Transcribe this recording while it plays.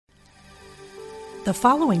The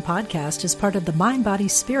following podcast is part of the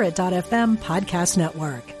MindBodySpirit.fm podcast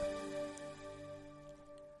network.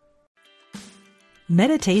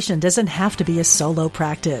 Meditation doesn't have to be a solo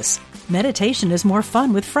practice. Meditation is more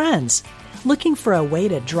fun with friends. Looking for a way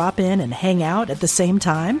to drop in and hang out at the same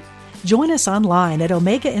time? Join us online at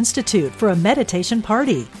Omega Institute for a meditation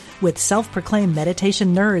party with self-proclaimed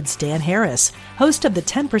meditation nerds Dan Harris, host of the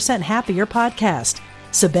 10% Happier podcast,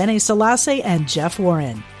 Sebene Selassie, and Jeff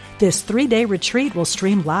Warren. This 3-day retreat will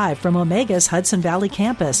stream live from Omega's Hudson Valley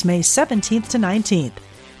campus May 17th to 19th.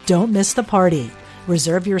 Don't miss the party.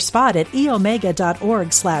 Reserve your spot at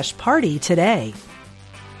eomega.org/party today.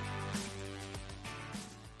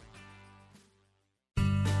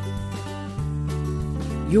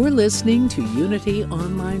 You're listening to Unity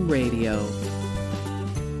Online Radio,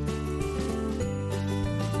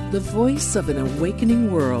 the voice of an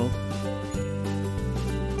awakening world.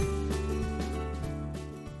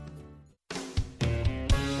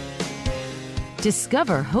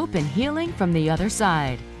 Discover hope and healing from the other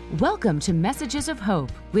side. Welcome to Messages of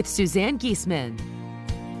Hope with Suzanne Giesemann.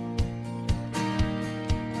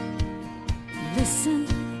 Listen,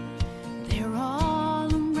 they're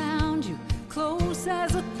all around you, close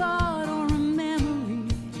as a thought or a memory.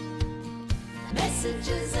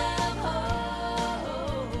 Messages of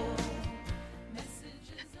Hope.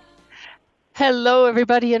 Hello,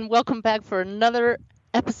 everybody, and welcome back for another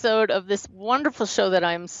episode of this wonderful show that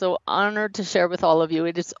I'm so honored to share with all of you.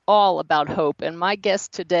 It is all about hope, and my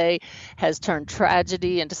guest today has turned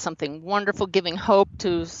tragedy into something wonderful, giving hope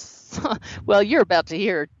to, well, you're about to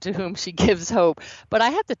hear to whom she gives hope. But I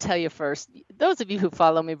have to tell you first, those of you who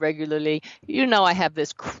follow me regularly, you know I have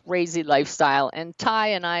this crazy lifestyle, and Ty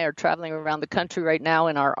and I are traveling around the country right now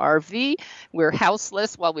in our RV. We're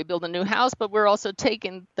houseless while we build a new house, but we're also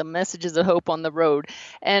taking the messages of hope on the road.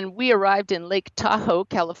 And we arrived in Lake Tahoe,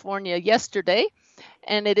 California yesterday,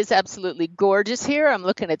 and it is absolutely gorgeous here. I'm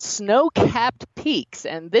looking at snow-capped peaks,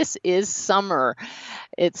 and this is summer.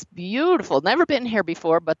 It's beautiful. Never been here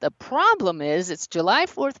before, but the problem is it's July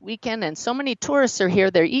 4th weekend, and so many tourists are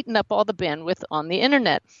here, they're eating up all the bandwidth on the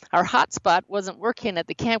internet. Our hotspot wasn't working at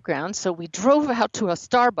the campground, so we drove out to a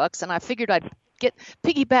Starbucks, and I figured I'd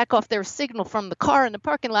piggyback off their signal from the car in the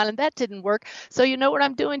parking lot, and that didn't work. So you know what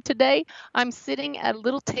I'm doing today? I'm sitting at a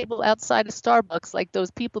little table outside of Starbucks, like those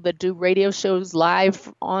people that do radio shows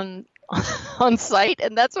live on site,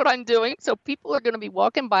 and that's what I'm doing. So people are going to be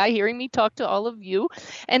walking by, hearing me talk to all of you,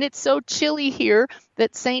 and it's so chilly here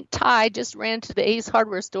that St. Ty just ran to the Ace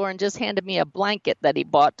Hardware store and just handed me a blanket that he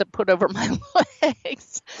bought to put over my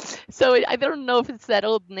legs. So I don't know if it's that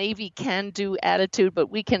old Navy can-do attitude, but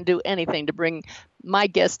we can do anything to bring my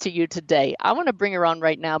guest to you today. I want to bring her on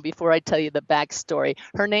right now before I tell you the backstory.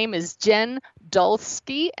 Her name is Jen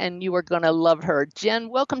Dulski, and you are going to love her. Jen,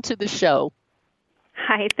 welcome to the show.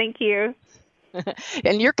 Hi, thank you.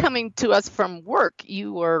 And you're coming to us from work.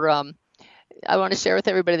 You were, I want to share with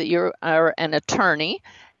everybody that you are an attorney,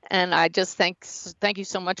 and I just thank you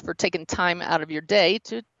so much for taking time out of your day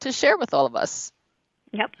to share with all of us.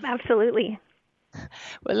 Yep, absolutely.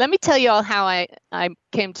 Well, let me tell you all how I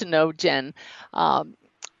came to know Jen. I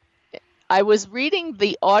was reading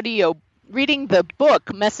the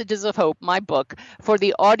book, Messages of Hope, my book, for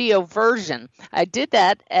the audio version. I did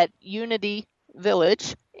that at Unity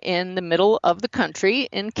Village in the middle of the country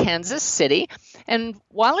in Kansas City. And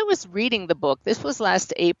while I was reading the book, this was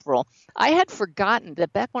last April, I had forgotten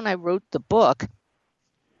that back when I wrote the book,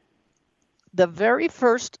 the very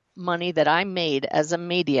first money that I made as a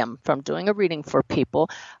medium from doing a reading for people,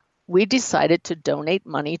 we decided to donate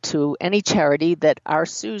money to any charity that our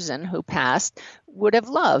Susan, who passed, would have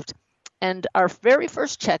loved. And our very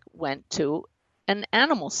first check went to an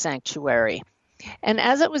animal sanctuary. And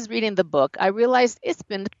as I was reading the book, I realized it's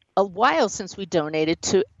been a while since we donated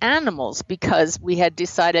to animals, because we had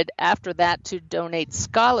decided after that to donate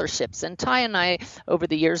scholarships. And Ty and I, over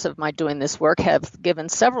the years of my doing this work, have given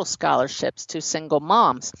several scholarships to single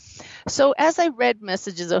moms. So as I read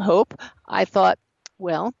Messages of Hope, I thought,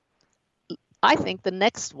 well, I think the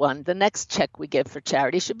next check we give for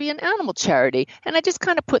charity should be an animal charity. And I just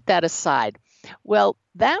kind of put that aside. Well,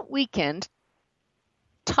 that weekend,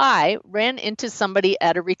 Ty ran into somebody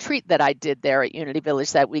at a retreat that I did there at Unity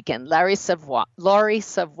Village that weekend, Laurie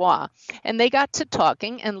Savoie, and they got to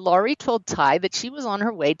talking, and Laurie told Ty that she was on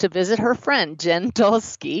her way to visit her friend, Jen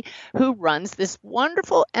Dulski, who runs this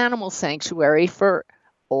wonderful animal sanctuary for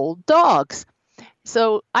old dogs.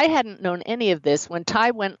 So I hadn't known any of this when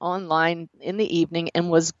Ty went online in the evening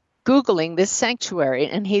and was Googling this sanctuary,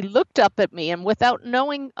 and he looked up at me, and without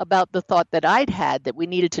knowing about the thought that I'd had that we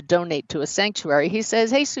needed to donate to a sanctuary, he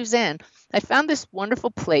says, "Hey, Suzanne, I found this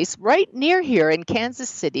wonderful place right near here in Kansas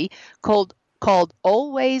City called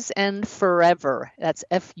Always and Forever." That's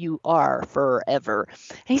F-U-R, forever.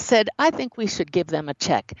 He said, "I think we should give them a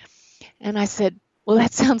check." And I said, "Well,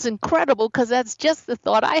 that sounds incredible, because that's just the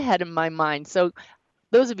thought I had in my mind." So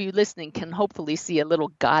those of you listening can hopefully see a little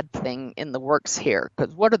God thing in the works here,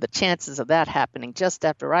 because what are the chances of that happening just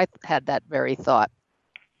after I had that very thought?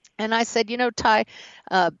 And I said, Ty,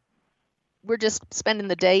 we're just spending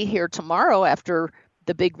the day here tomorrow after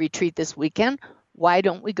the big retreat this weekend. Why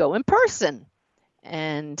don't we go in person?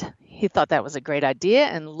 And he thought that was a great idea,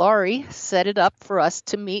 and Laurie set it up for us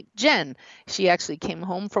to meet Jen. She actually came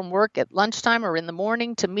home from work at lunchtime or in the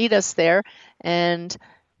morning to meet us there and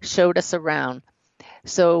showed us around.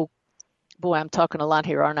 So, boy, I'm talking a lot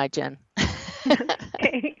here, aren't I, Jen?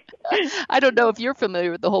 Okay. I don't know if you're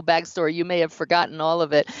familiar with the whole backstory. You may have forgotten all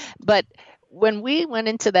of it. But when we went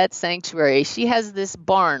into that sanctuary, she has this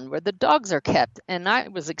barn where the dogs are kept. And I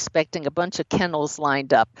was expecting a bunch of kennels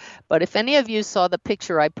lined up. But if any of you saw the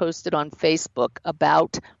picture I posted on Facebook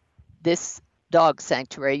about this dog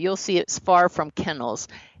sanctuary, you'll see it's far from kennels.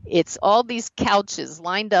 It's all these couches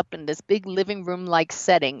lined up in this big living room-like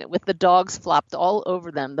setting with the dogs flopped all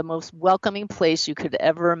over them, the most welcoming place you could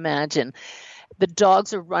ever imagine. The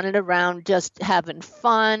dogs are running around just having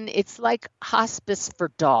fun. It's like hospice for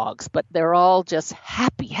dogs, but they're all just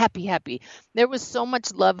happy, happy, happy. There was so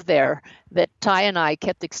much love there that Ty and I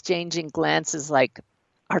kept exchanging glances like,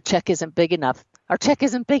 our check isn't big enough. Our check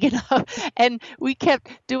isn't big enough. And we kept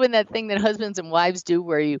doing that thing that husbands and wives do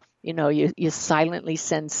where you silently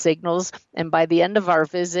send signals. And by the end of our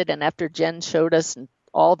visit, and after Jen showed us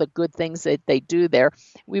all the good things that they do there,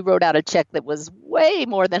 we wrote out a check that was way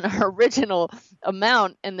more than our original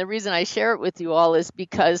amount. And the reason I share it with you all is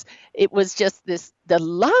because it was just the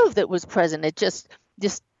love that was present. It just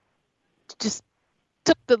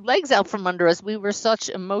took the legs out from under us. We were such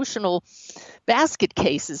emotional basket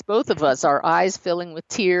cases, both of us, our eyes filling with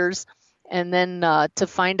tears. And then to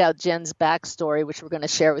find out Jen's backstory, which we're going to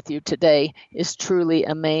share with you today, is truly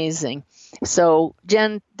amazing. So,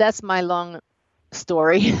 Jen, that's my long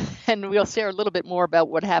story. And we'll share a little bit more about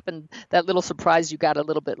what happened, that little surprise you got a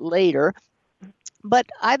little bit later. But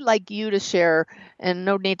I'd like you to share, and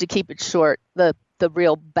no need to keep it short, the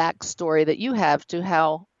real backstory that you have to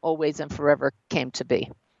how Always and Forever came to be.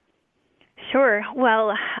 Sure.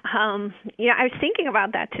 Well, I was thinking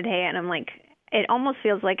about that today, and I'm like, it almost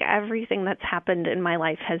feels like everything that's happened in my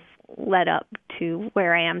life has led up to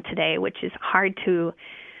where I am today, which is hard to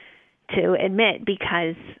admit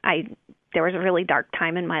because there was a really dark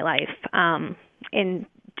time in my life. In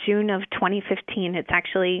June of 2015, it's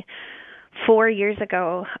actually 4 years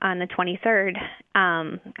ago on the 23rd,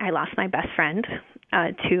 I lost my best friend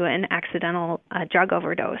to an accidental drug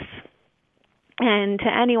overdose. And to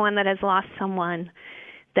anyone that has lost someone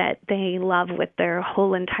that they love with their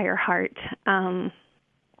whole entire heart,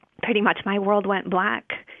 pretty much my world went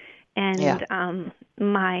black. And it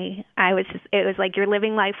was like you're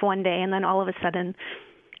living life one day, and then all of a sudden,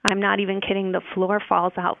 I'm not even kidding, the floor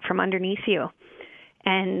falls out from underneath you.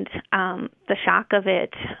 And the shock of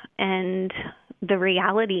it and the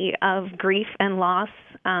reality of grief and loss,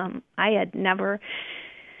 I had never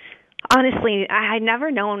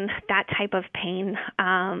known that type of pain.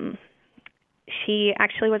 She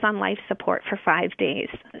actually was on life support for 5 days.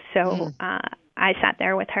 So I sat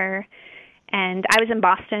there with her, and I was in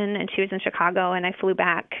Boston and she was in Chicago, and I flew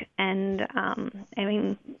back, and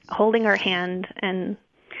holding her hand, and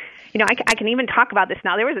I can even talk about this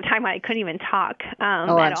now. There was a time when I couldn't even talk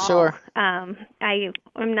at all. Sure. I'm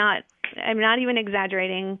not even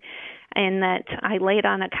exaggerating in that I laid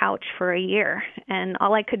on a couch for a year, and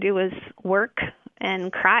all I could do was work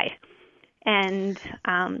and cry. And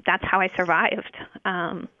that's how I survived.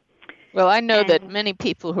 Well, I know that many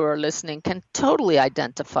people who are listening can totally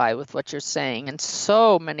identify with what you're saying. And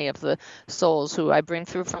so many of the souls who I bring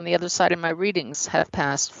through from the other side of my readings have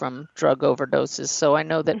passed from drug overdoses. So I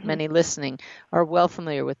know that many listening are well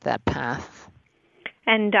familiar with that path.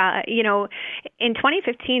 And, in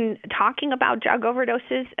 2015, talking about drug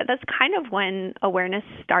overdoses, that's kind of when awareness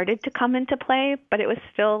started to come into play, but it was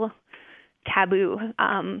still taboo.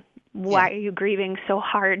 Why are you grieving so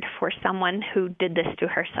hard for someone who did this to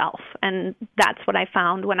herself? And that's what I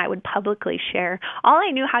found when I would publicly share. All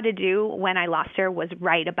I knew how to do when I lost her was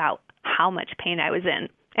write about how much pain I was in.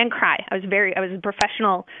 and cry. I was a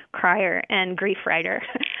professional crier and grief writer.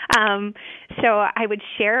 So I would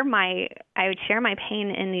share my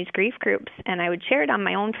pain in these grief groups, and I would share it on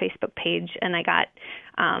my own Facebook page, and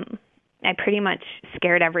I pretty much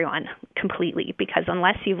scared everyone completely, because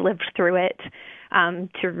unless you've lived through it,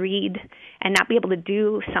 to read and not be able to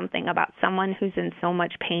do something about someone who's in so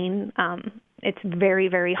much pain, it's very,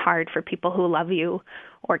 very hard for people who love you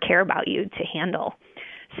or care about you to handle.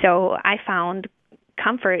 So I found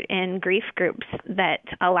comfort in grief groups that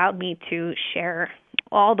allowed me to share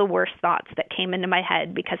all the worst thoughts that came into my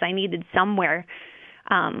head, because I needed somewhere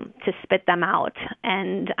to spit them out.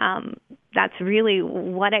 And that's really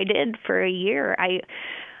what I did for a year.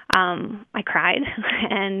 I cried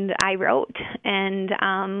and I wrote. And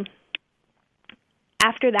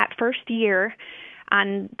after that first year,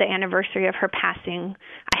 on the anniversary of her passing,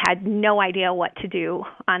 I had no idea what to do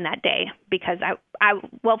on that day, because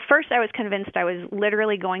first I was convinced I was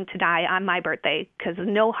literally going to die on my birthday, because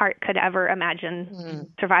no heart could ever imagine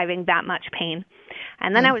surviving that much pain.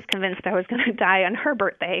 And then I was convinced I was going to die on her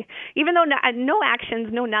birthday, even though no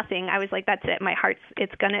actions, no nothing. I was like, that's it. My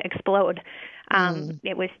it's going to explode.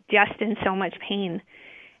 It was just in so much pain.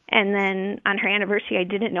 And then on her anniversary, I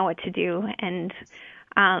didn't know what to do. And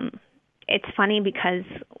it's funny, because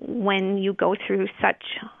when you go through such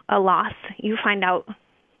a loss, you find out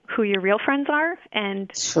who your real friends are. And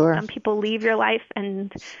some people leave your life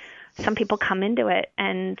and some people come into it.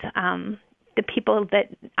 And the people that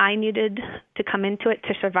I needed to come into it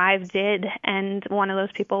to survive did. And one of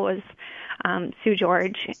those people was Sue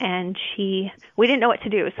George. And we didn't know what to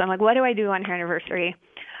do. So I'm like, what do I do on her anniversary?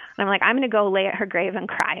 And I'm like, I'm going to go lay at her grave and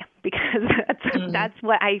cry, because that's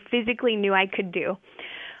what I physically knew I could do.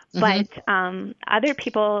 But other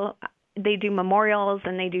people, they do memorials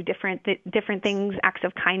and they do different things, acts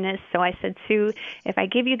of kindness. So I said, Sue, if I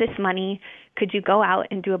give you this money, could you go out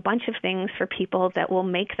and do a bunch of things for people that will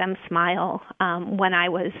make them smile when I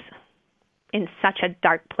was in such a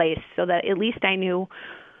dark place, so that at least I knew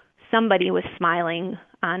somebody was smiling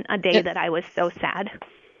on a day that I was so sad.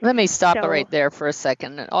 Let me stop right there for a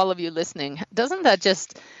second. All of you listening, doesn't that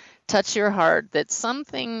just touch your heart that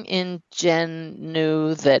something in Jen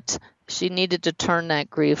knew that she needed to turn that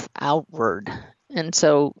grief outward? And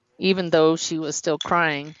so even though she was still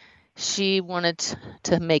crying, she wanted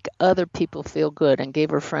to make other people feel good, and gave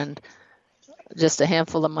her friend just a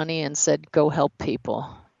handful of money and said, go help people,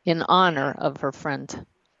 in honor of her friend.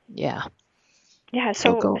 Yeah. Yeah,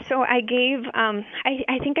 so I gave,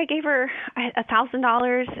 I think I gave her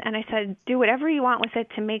 $1,000, and I said, do whatever you want with it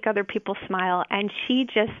to make other people smile. And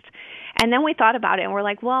and then we thought about it, and we're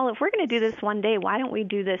like, well, if we're going to do this one day, why don't we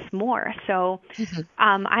do this more? So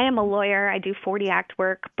I am a lawyer. I do 40 Act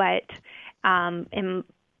work, but in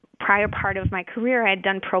prior part of my career, I had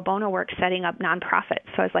done pro bono work setting up nonprofits.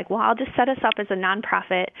 So I was like, well, I'll just set us up as a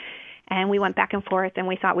nonprofit. And we went back and forth, and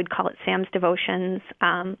we thought we'd call it Sam's Devotions,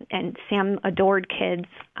 and Sam adored kids,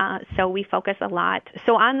 so we focus a lot.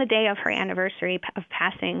 So on the day of her anniversary of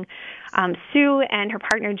passing, Sue and her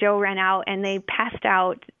partner Joe ran out, and they passed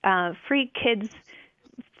out free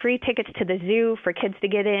tickets to the zoo for kids to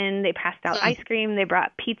get in. They passed out ice cream. They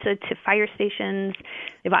brought pizza to fire stations.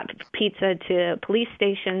 They brought pizza to police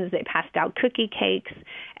stations. They passed out cookie cakes.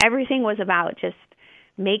 Everything was about just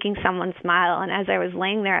making someone smile. And as I was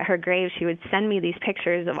laying there at her grave, she would send me these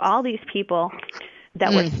pictures of all these people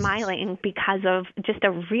that were smiling because of just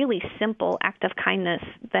a really simple act of kindness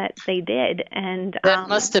that they did. And that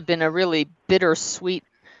must have been a really bittersweet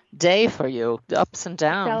day for you, the ups and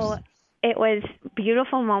downs. So it was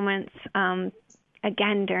beautiful moments,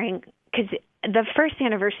 again, because the first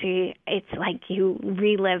anniversary, it's like you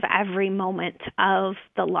relive every moment of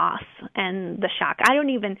the loss and the shock.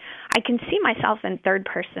 I can see myself in third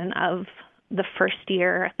person of the first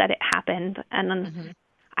year that it happened. And then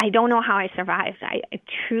I don't know how I survived. I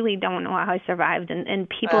truly don't know how I survived. And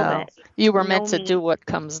people that you were meant to do what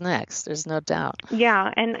comes next. There's no doubt.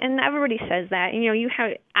 Yeah. And everybody says that,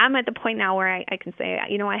 I'm at the point now where I can say,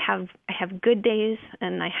 I have good days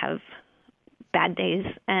and I have bad days.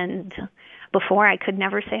 And before, I could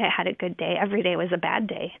never say I had a good day. Every day was a bad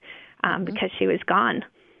day because she was gone.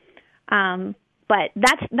 But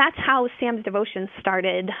that's how Sam's Devotion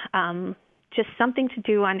started, just something to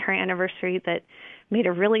do on her anniversary that made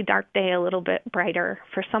a really dark day a little bit brighter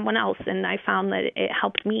for someone else. And I found that it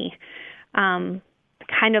helped me. Kind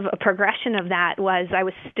of a progression of that was I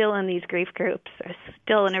was still in these grief groups. I was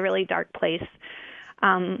still in a really dark place.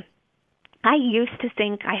 I used to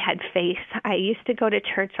think I had faith. I used to go to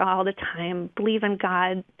church all the time, believe in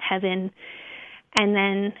God, heaven. And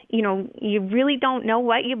then, you really don't know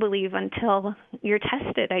what you believe until you're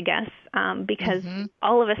tested, I guess, because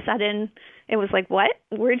all of a sudden it was like, what?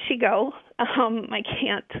 Where'd she go? I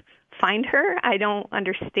can't find her. I don't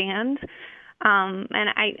understand. And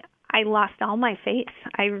I lost all my faith.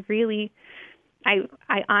 I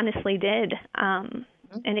honestly did. And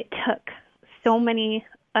it took so many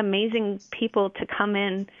amazing people to come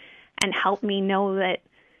in and help me know that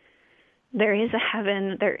there is a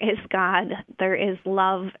heaven, there is God, there is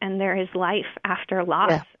love, and there is life after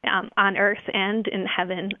loss on earth and in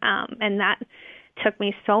heaven. And that took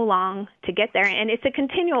me so long to get there. And it's a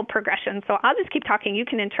continual progression. So I'll just keep talking. You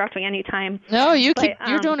can interrupt me anytime. No, you're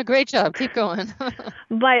doing a great job. Keep going.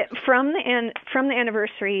 But from the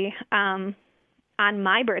anniversary, on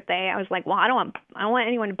my birthday, I was like, well, I don't want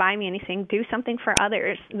anyone to buy me anything. Do something for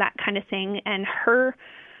others, that kind of thing. And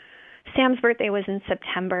Sam's birthday was in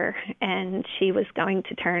September, and she was going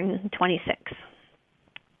to turn 26.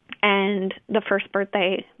 And the first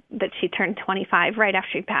birthday that she turned 25, right after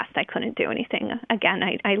she passed, I couldn't do anything. Again,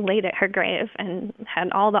 I laid at her grave and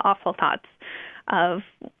had all the awful thoughts of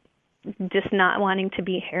just not wanting to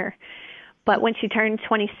be here. But when she turned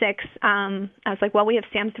 26, I was like, well, we have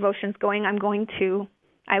Sam's devotions going.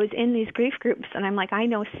 I was in these grief groups, and I'm like, I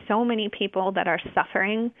know so many people that are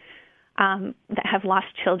suffering, that have lost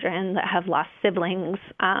children, that have lost siblings.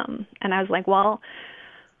 And I was like, well,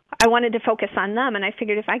 I wanted to focus on them. And I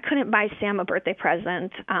figured if I couldn't buy Sam a birthday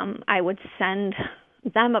present, I would send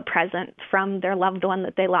them a present from their loved one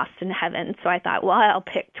that they lost in heaven. So I thought, well, I'll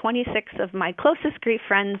pick 26 of my closest grief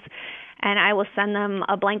friends, and I will send them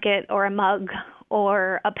a blanket or a mug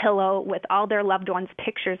or a pillow with all their loved ones'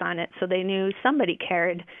 pictures on it, so they knew somebody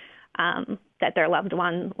cared, that their loved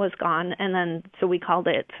one was gone. And then, so we called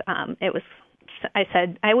it, I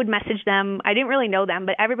said I would message them. I didn't really know them,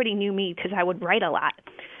 but everybody knew me because I would write a lot.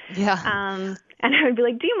 Yeah. And I would be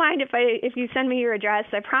like, do you mind if you send me your address?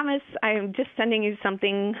 I promise I'm just sending you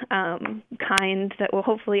something kind that will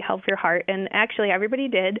hopefully help your heart. And actually everybody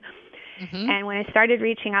did. And when I started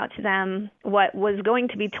reaching out to them, what was going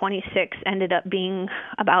to be 26 ended up being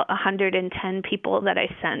about 110 people that I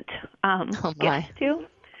sent gifts to.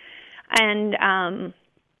 And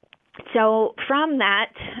so from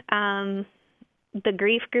that, the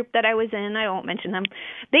grief group that I was in, I won't mention them,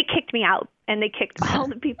 they kicked me out. And they kicked all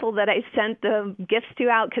the people that I sent the gifts to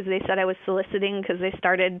out because they said I was soliciting, because they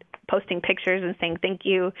started posting pictures and saying thank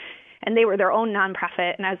you. And they were their own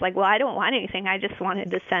nonprofit. And I was like, well, I don't want anything. I just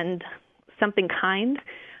wanted to send something kind,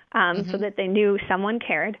 so that they knew someone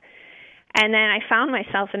cared. And then I found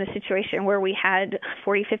myself in a situation where we had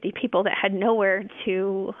 40, 50 people that had nowhere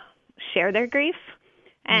to share their grief.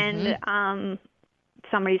 And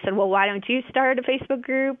somebody said, well, why don't you start a Facebook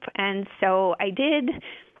group? And so I did,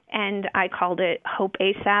 and I called it Hope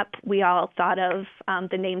ASAP. We all thought of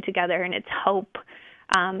the name together, and it's Hope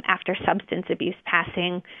after substance abuse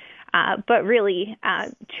passing. But really,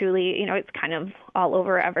 truly, it's kind of all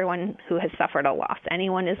over. Everyone who has suffered a loss,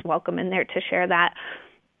 anyone is welcome in there to share that.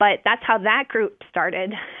 But that's how that group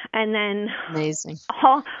started. And then amazing.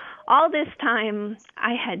 All this time,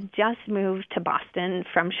 I had just moved to Boston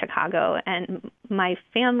from Chicago, and my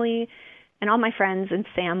family and all my friends and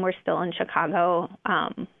Sam were still in Chicago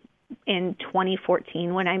in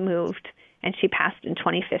 2014 when I moved, and she passed in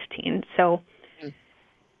 2015. So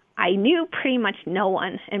I knew pretty much no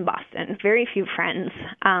one in Boston, very few friends.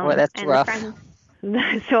 Well, that's rough.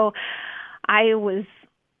 So I was,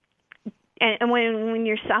 and when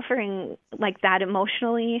you're suffering like that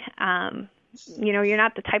emotionally, you're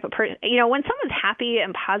not the type of person, when someone's happy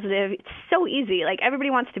and positive, it's so easy. Like everybody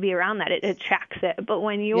wants to be around that. It attracts it. But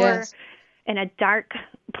when you're in a dark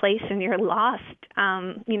place and you're lost,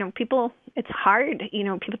 people, it's hard.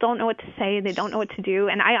 People don't know what to say. They don't know what to do.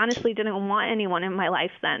 And I honestly didn't want anyone in my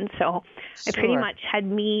life then. So I pretty much had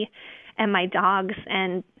me and my dogs.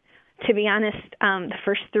 And to be honest, the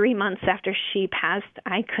first 3 months after she passed,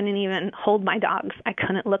 I couldn't even hold my dogs. I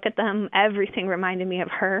couldn't look at them. Everything reminded me of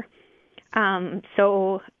her.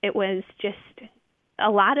 So it was just a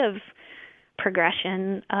lot of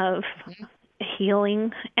progression of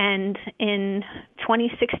healing. And in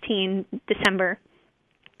 2016, December,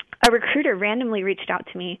 a recruiter randomly reached out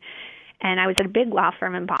to me, and I was at a big law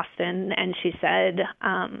firm in Boston, and she said,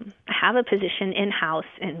 I have a position in-house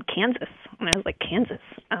in Kansas. And I was like, Kansas?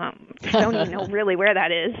 I don't even know really where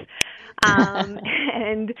that is.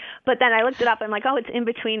 But then I looked it up. I'm like, oh, it's in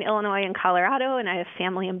between Illinois and Colorado, and I have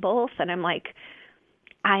family in both. And I'm like,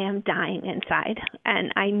 I am dying inside,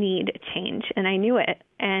 and I need a change. And I knew it.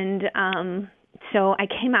 And so I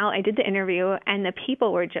came out, I did the interview, and the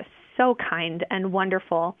people were just so kind and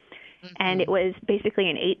wonderful. And it was basically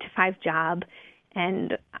an 8-to-5 job.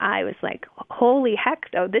 And I was like, holy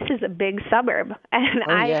heck, though, this is a big suburb. And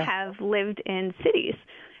Oh, yeah. I have lived in cities.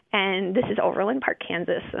 And this is Overland Park,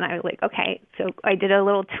 Kansas. And I was like, okay. So I did a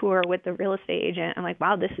little tour with the real estate agent. I'm like,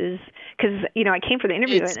 wow, this is, because, I came for the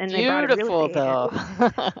interview It's and they brought a real beautiful, estate though.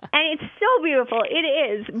 agent. And it's so beautiful. It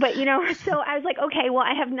is. But, so I was like, okay, well,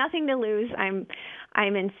 I have nothing to lose. I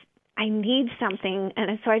need something.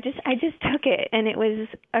 And so I just took it. And it was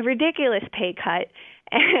a ridiculous pay cut.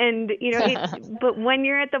 And, but when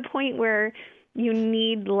you're at the point where you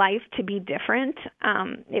need life to be different,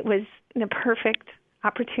 it was the perfect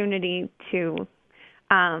opportunity to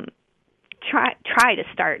try to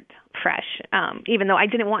start fresh, even though I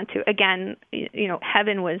didn't want to. Again,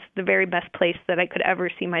 heaven was the very best place that I could ever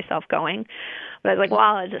see myself going. But I was like, well,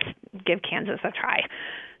 I'll just give Kansas a try.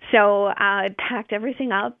 So I packed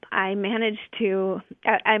everything up. I managed to,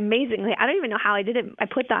 amazingly, I don't even know how I did it. I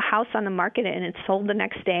put the house on the market and it sold the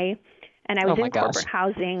next day. And I was in corporate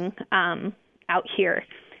housing out here.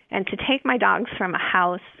 And to take my dogs from a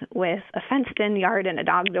house with a fenced-in yard and a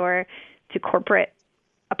dog door to corporate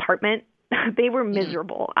apartment, they were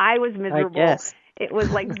miserable. I was miserable. I guess. It was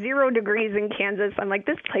like 0 degrees in Kansas. I'm like,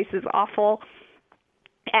 this place is awful.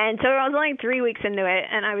 And so I was only 3 weeks into it,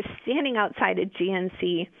 and I was standing outside at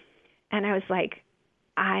GNC, and I was like,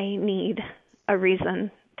 I need a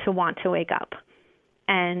reason to want to wake up.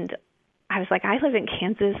 And I was like, I live in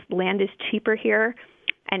Kansas. Land is cheaper here.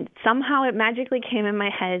 And somehow it magically came in my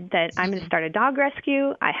head that I'm going to start a dog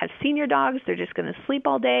rescue. I have senior dogs. They're just going to sleep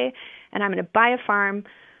all day. And I'm going to buy a farm.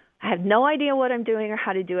 I have no idea what I'm doing or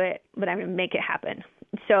how to do it, but I'm going to make it happen.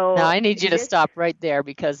 So now I need you to stop right there,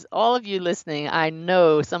 because all of you listening, I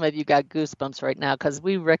know some of you got goosebumps right now, because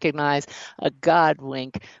we recognize a God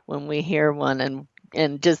wink when we hear one,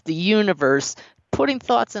 and just the universe putting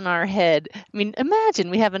thoughts in our head. I mean, imagine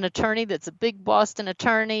we have an attorney that's a big Boston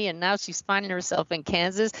attorney, and now she's finding herself in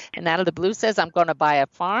Kansas, and out of the blue says, I'm going to buy a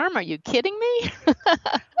farm. Are you kidding me?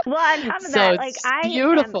 Well, on top of So that, it's I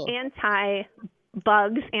beautiful. am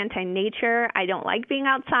anti-bugs, anti-nature. I don't like being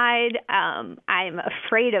outside. I'm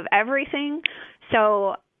afraid of everything.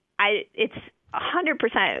 So it's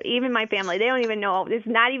 100%. Even my family, they don't even know. It's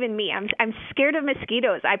not even me. I'm scared of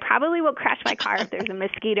mosquitoes. I probably will crash my car if there's a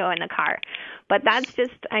mosquito in the car. But that's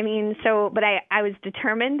just, but I was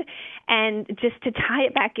determined. And just to tie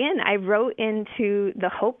it back in, I wrote into the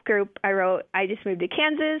Hope group, I just moved to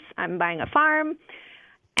Kansas. I'm buying a farm.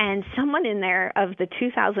 And someone in there of the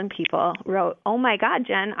 2,000 people wrote, oh, my God,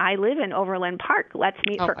 Jen, I live in Overland Park. Let's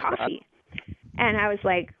meet for coffee. And I was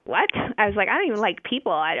like, what? I was like, I don't even like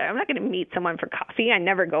people. I'm not going to meet someone for coffee. I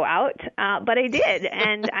never go out. But I did.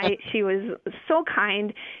 And she was so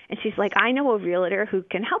kind. And she's like, I know a realtor who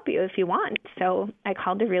can help you if you want. So I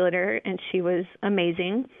called the realtor, and she was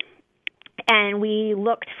amazing. And we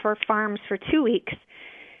looked for farms for 2 weeks.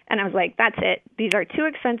 And I was like, that's it. These are too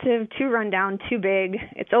expensive, too rundown, too big.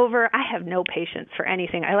 It's over. I have no patience for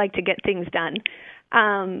anything. I like to get things done.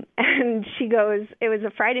 And she goes, it was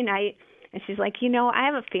a Friday night. And she's like, I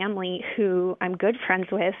have a family who I'm good friends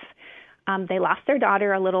with. They lost their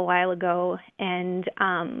daughter a little while ago, and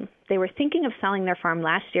they were thinking of selling their farm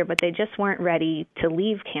last year, but they just weren't ready to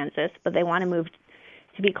leave Kansas, but they want to move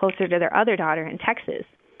to be closer to their other daughter in Texas.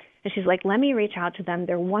 And she's like, let me reach out to them.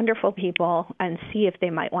 They're wonderful people, and see if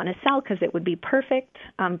they might want to sell, because it would be perfect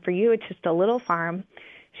for you. It's just a little farm.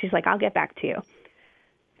 She's like, I'll get back to you.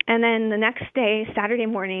 And then the next day, Saturday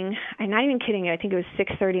morning, I'm not even kidding you, I think it was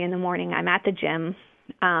 6:30 in the morning, I'm at the gym.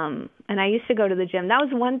 And I used to go to the gym. That was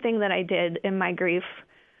one thing that I did in my grief.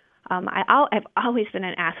 I've always been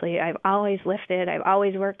an athlete. I've always lifted. I've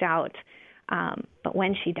always worked out. But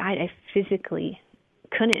when she died, I physically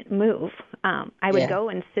couldn't move. I would go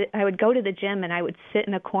and sit. I would go to the gym, and I would sit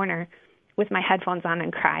in a corner with my headphones on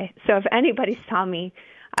and cry. So if anybody saw me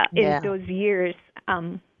in those years,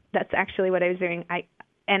 that's actually what I was doing.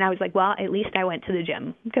 And I was like, well, at least I went to the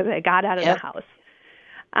gym, because I got out of the house.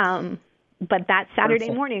 But that Saturday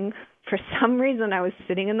morning, for some reason, I was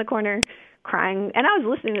sitting in the corner crying, and I was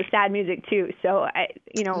listening to sad music too. So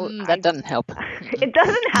that doesn't help. It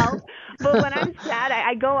doesn't help. But when I'm sad,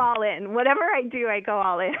 I go all in. Whatever I do, I go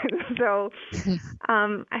all in. So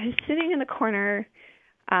I was sitting in the corner.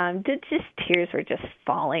 Just tears were just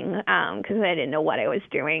falling because I didn't know what I was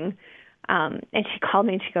doing. And she called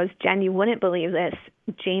me and she goes, Jen, you wouldn't believe this.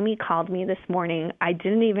 Jamie called me this morning. I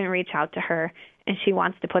didn't even reach out to her, and she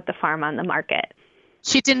wants to put the farm on the market.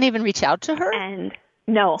 She didn't even reach out to her? And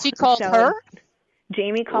no. She called her?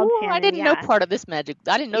 Jamie called Shannon. I didn't know part of this magic.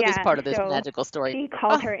 I didn't know this part of this magical story. She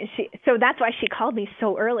called her, and so that's why she called me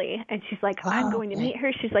so early. And she's like, I'm going to meet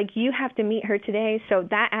her. She's like, you have to meet her today. So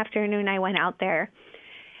that afternoon I went out there.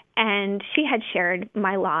 And she had shared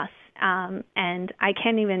my loss. And I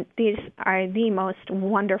can't even, these are the most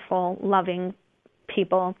wonderful, loving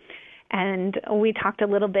people. And we talked a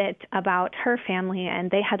little bit about her family,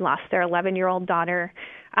 and they had lost their 11-year-old daughter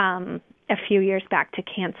a few years back to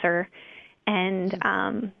cancer.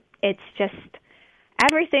 And it's just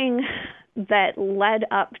everything that led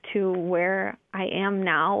up to where I am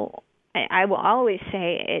now. I will always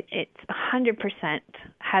say it's 100%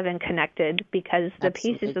 heaven connected, because the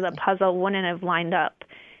Absolutely. pieces of the puzzle wouldn't have lined up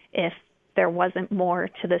if there wasn't more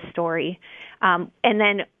to the story. And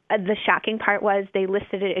then the shocking part was they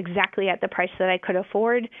listed it exactly at the price that I could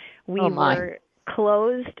afford. We were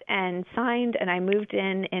closed and signed, and I moved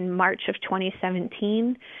in March of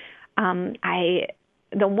 2017.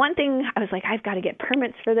 The one thing I was like, I've got to get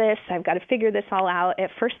permits for this. I've got to figure this all out. At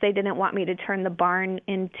first, they didn't want me to turn the barn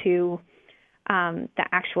into the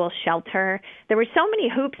actual shelter. There were so many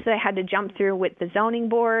hoops that I had to jump through with the zoning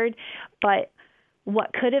board, but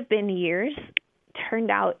what could have been years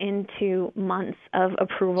turned out into months of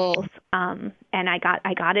approvals. And I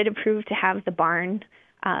got it approved to have the barn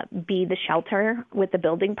be the shelter with the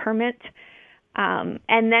building permit.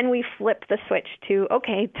 And then we flipped the switch to,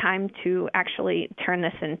 okay, time to actually turn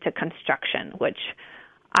this into construction, which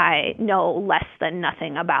I know less than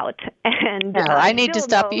nothing about. And I need to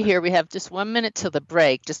stop you here. We have just 1 minute till the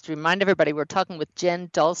break. Just to remind everybody, we're talking with Jen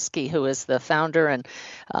Dulski, who is the founder and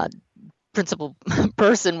principal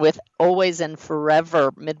person with Always and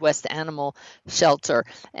Forever Midwest Animal Shelter.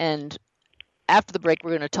 And after the break,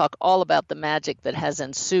 we're going to talk all about the magic that has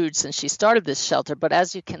ensued since she started this shelter. But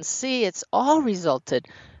as you can see, it's all resulted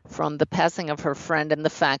from the passing of her friend and the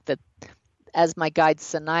fact that, as my guide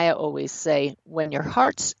Sanaya always say, when your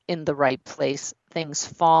heart's in the right place, things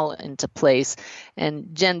fall into place.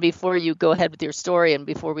 And Jen, before you go ahead with your story and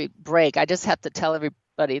before we break, I just have to tell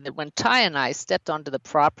everybody that when Ty and I stepped onto the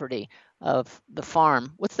property of the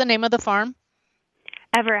farm, what's the name of the farm?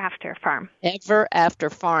 Ever After Farm. Ever After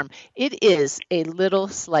Farm. It is a little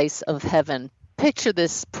slice of heaven. Picture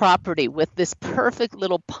this property with this perfect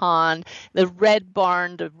little pond, the red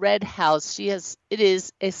barn, the red house. It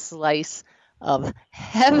is a slice of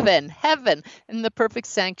heaven, and the perfect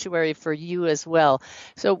sanctuary for you as well.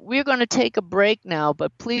 So we're going to take a break now,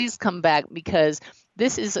 but please come back, because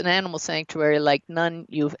this is an animal sanctuary like none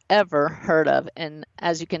you've ever heard of. And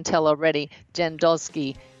as you can tell already, Jen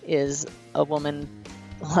Dulski is a woman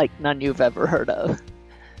like none you've ever heard of.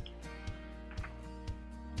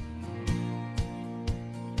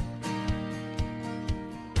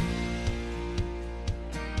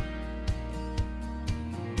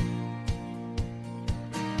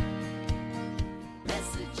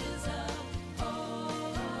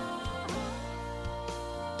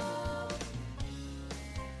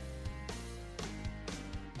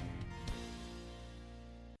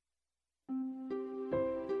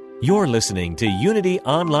 You're listening to Unity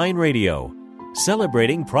Online Radio,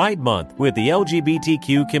 celebrating Pride Month with the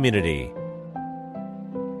LGBTQ community.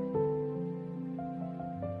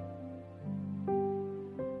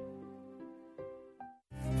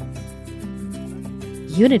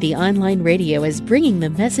 Unity Online Radio is bringing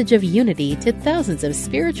the message of unity to thousands of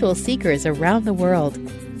spiritual seekers around the world.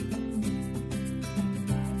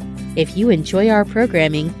 If you enjoy our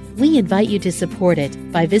programming, we invite you to support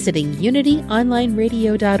it by visiting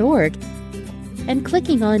unityonlineradio.org and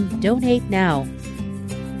clicking on Donate Now.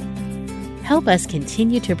 Help us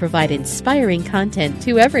continue to provide inspiring content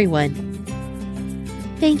to everyone.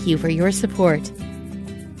 Thank you for your support.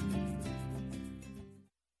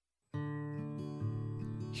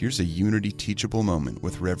 Here's a Unity teachable moment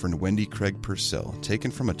with Reverend Wendy Craig Purcell,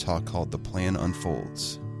 taken from a talk called The Plan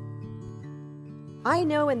Unfolds. I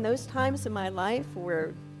know in those times in my life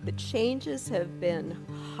where the changes have been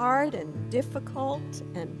hard and difficult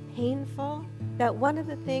and painful, that one of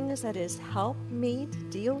the things that has helped me to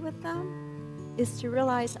deal with them is to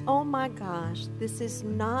realize, oh my gosh, this is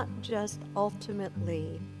not just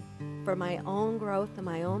ultimately for my own growth and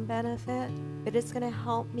my own benefit, but it's going to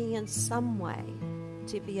help me in some way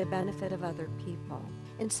to be a benefit of other people.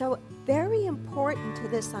 And so very important to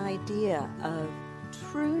this idea of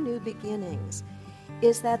true new beginnings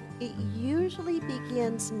is that it usually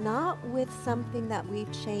begins not with something that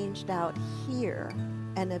we've changed out here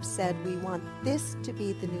and have said we want this to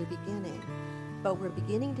be the new beginning, but we're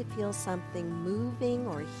beginning to feel something moving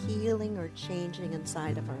or healing or changing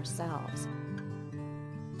inside of ourselves.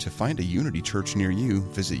 To find a Unity church near you,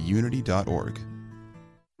 visit unity.org.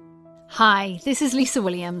 Hi, this is Lisa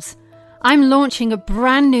Williams. I'm launching a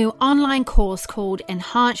brand new online course called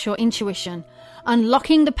Enhance Your Intuition,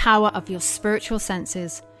 Unlocking the Power of Your Spiritual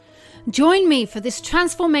Senses. Join me for this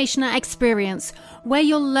transformational experience where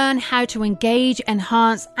you'll learn how to engage,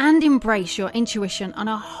 enhance, and embrace your intuition on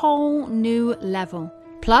a whole new level.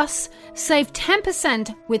 Plus, save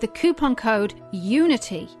 10% with the coupon code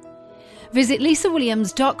UNITY. Visit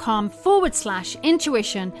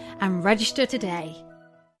lisawilliams.com/intuition and register today.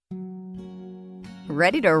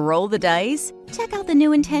 Ready to roll the dice? Check out the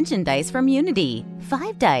new Intention dice from Unity.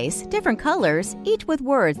 5 dice, different colors, each with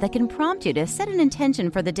words that can prompt you to set an intention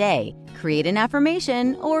for the day, create an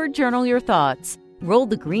affirmation, or journal your thoughts. Roll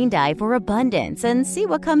the green die for abundance and see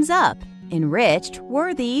what comes up. Enriched,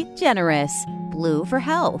 worthy, generous. Blue for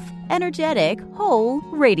health, energetic, whole,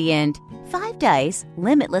 radiant. 5 dice,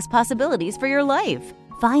 limitless possibilities for your life.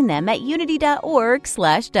 Find them at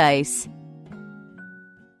unity.org/dice.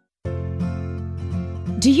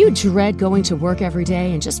 Do you dread going to work every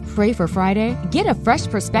day and just pray for Friday? Get a fresh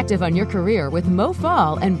perspective on your career with Mo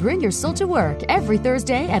Fall and bring your soul to work every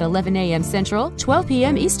Thursday at 11 a.m. Central, 12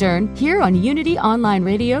 p.m. Eastern, here on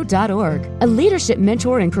UnityOnlineRadio.org. A leadership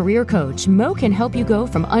mentor and career coach, Mo can help you go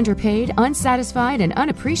from underpaid, unsatisfied, and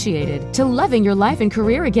unappreciated to loving your life and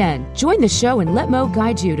career again. Join the show and let Mo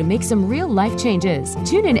guide you to make some real life changes.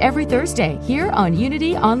 Tune in every Thursday here on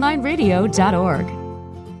UnityOnlineRadio.org.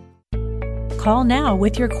 Call now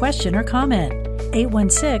with your question or comment.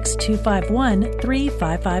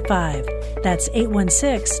 816-251-3555. That's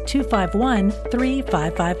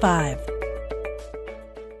 816-251-3555.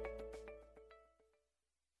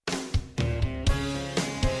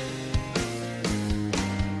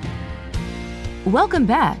 Welcome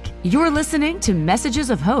back. You're listening to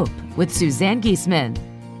Messages of Hope with Suzanne Giesemann.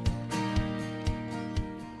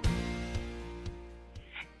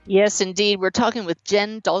 Yes, indeed. We're talking with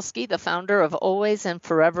Jen Dulski, the founder of Always and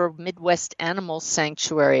Forever Midwest Animal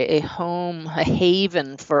Sanctuary, a home, a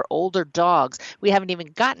haven for older dogs. We haven't even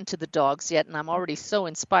gotten to the dogs yet, and I'm already so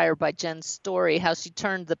inspired by Jen's story, how she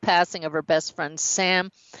turned the passing of her best friend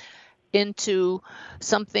Sam into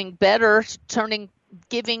something better,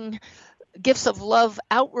 giving gifts of love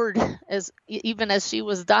outward even as she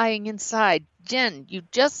was dying inside. Jen, you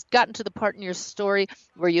just gotten to the part in your story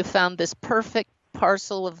where you found this perfect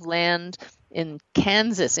parcel of land in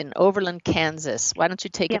Kansas, in Overland, Kansas. Why don't you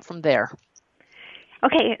take it from there?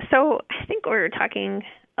 Okay, so I think we were talking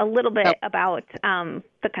a little bit about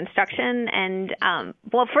the construction. And,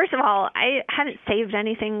 well, first of all, I hadn't saved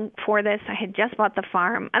anything for this. I had just bought the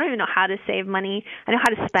farm. I don't even know how to save money. I know how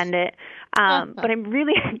to spend it. But I'm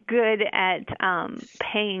really good at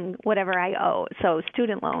paying whatever I owe. So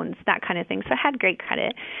student loans, that kind of thing. So I had great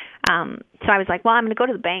credit. So I was like, well, I'm going to go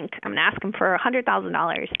to the bank. I'm going to ask them for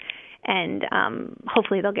 $100,000. And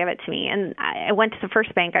hopefully they'll give it to me. And I went to the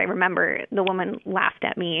first bank. I remember the woman laughed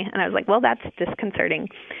at me, and I was like, well, that's disconcerting.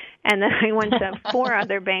 And then I went to 4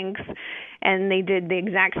 other banks, and they did the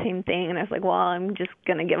exact same thing. And I was like, well, I'm just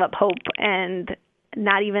going to give up hope. And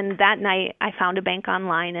not even that night, I found a bank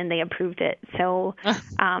online, and they approved it. So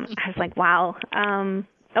I was like, wow.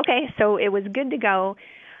 Okay, so it was good to go.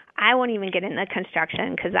 I won't even get into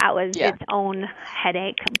construction because that was its own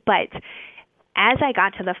headache. But as I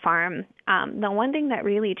got to the farm, the one thing that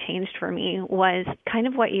really changed for me was kind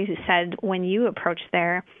of what you said when you approached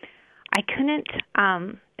there. I couldn't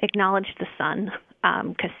acknowledge the sun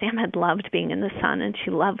because Sam had loved being in the sun and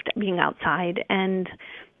she loved being outside. And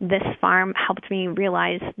this farm helped me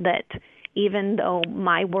realize that even though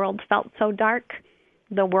my world felt so dark,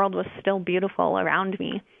 the world was still beautiful around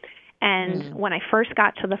me. And when I first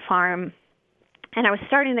got to the farm and I was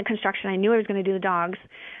starting the construction, I knew I was going to do the dogs.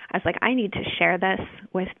 I was like, I need to share this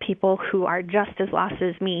with people who are just as lost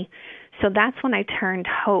as me. So that's when I turned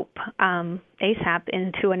Hope ASAP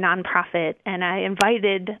into a nonprofit, and I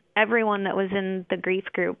invited everyone that was in the grief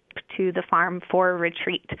group to the farm for a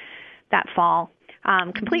retreat that fall.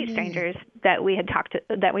 Complete strangers that we'd talked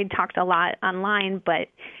a lot online, but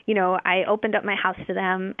you know, I opened up my house to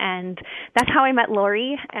them, and that's how I met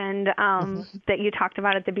Lori, and that you talked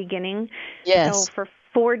about at the beginning. Yes. So for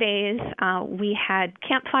 4 days, we had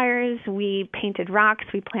campfires, we painted rocks,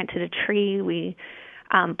 we planted a tree,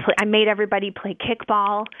 I made everybody play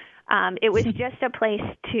kickball. It was just a place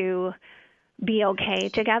to be okay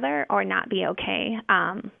together or not be okay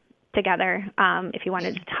together. If you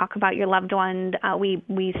wanted to talk about your loved one,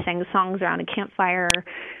 we sang songs around a campfire,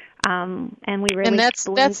 and we really. And that's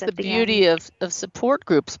the beauty of support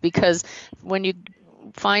groups, because when you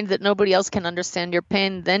find that nobody else can understand your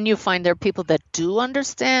pain, then you find there are people that do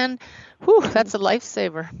understand. Whew, that's a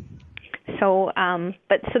lifesaver. So,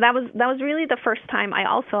 so that was really the first time I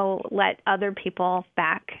also let other people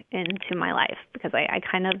back into my life, because I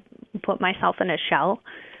kind of put myself in a shell.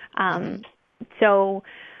 So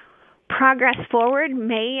progress forward,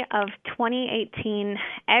 May of 2018,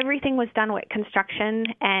 everything was done with construction,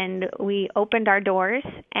 and we opened our doors,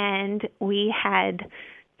 and we had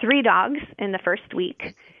 3 dogs in the first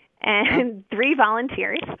week and 3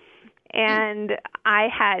 volunteers, and I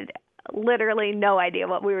had literally no idea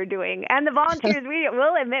what we were doing. And the volunteers,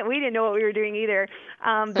 we'll admit, we didn't know what we were doing either.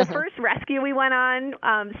 The first rescue we went on,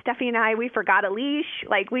 Steffi and I, we forgot a leash.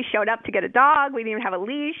 Like, we showed up to get a dog. We didn't even have a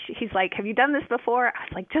leash. He's like, have you done this before? I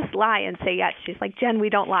was like, just lie and say yes. She's like, Jen, we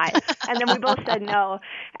don't lie. And then we both said no.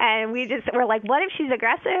 And we just were like, what if she's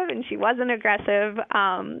aggressive? And she wasn't aggressive.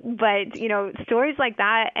 But, you know, stories like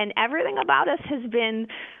that, and everything about us has been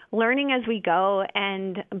learning as we go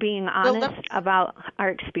and being honest about our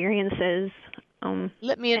experiences.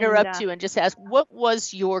 Let me interrupt you and just ask, what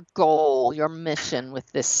was your goal, your mission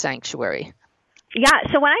with this sanctuary? Yeah,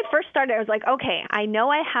 so when I first started, I was like, okay, I know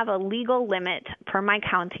I have a legal limit per my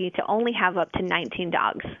county to only have up to 19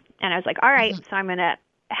 dogs. And I was like, all right, so I'm going to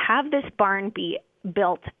have this barn be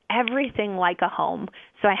built everything like a home.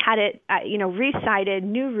 So I had it, re-sided,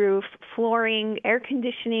 new roof, flooring, air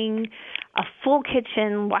conditioning, a full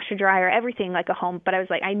kitchen, washer dryer, everything like a home. But I was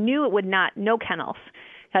like, I knew it would not, no kennels.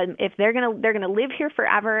 If they're gonna live here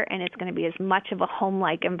forever, and it's gonna be as much of a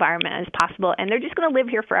home-like environment as possible, and they're just gonna live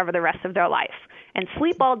here forever the rest of their life and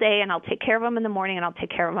sleep all day, and I'll take care of them in the morning and I'll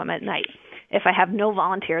take care of them at night. If I have no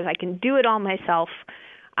volunteers, I can do it all myself.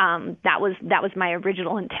 That was my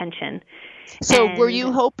original intention. So were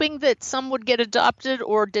you hoping that some would get adopted,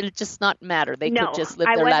 or did it just not matter? They could just live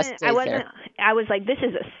their last days there? I was like, this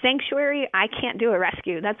is a sanctuary. I can't do a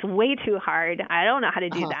rescue. That's way too hard. I don't know how to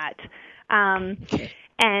do that.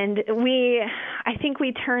 And I think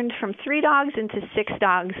we turned from 3 dogs into 6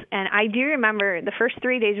 dogs. And I do remember the first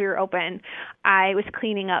 3 days we were open, I was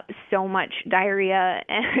cleaning up so much diarrhea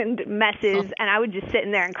and messes, and I would just sit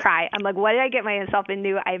in there and cry. I'm like, what did I get myself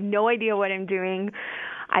into? I have no idea what I'm doing.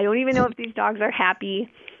 I don't even know if these dogs are happy.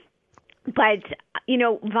 But,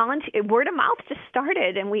 word of mouth just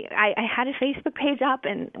started. And I had a Facebook page up,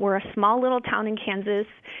 and we're a small little town in Kansas.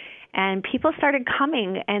 And people started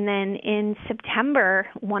coming, and then in September,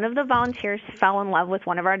 one of the volunteers fell in love with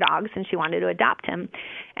one of our dogs, and she wanted to adopt him.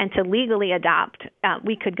 And to legally adopt,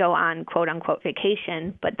 we could go on quote-unquote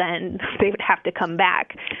vacation, but then they would have to come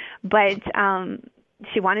back. But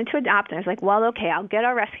she wanted to adopt, and I was like, well, okay, I'll get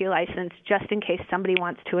our rescue license just in case somebody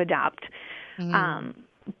wants to adopt.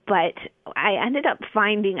 But I ended up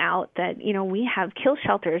finding out that, we have kill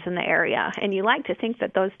shelters in the area, and you like to think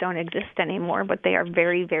that those don't exist anymore, but they are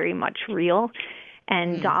very, very much real.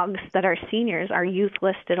 And dogs that are seniors are youth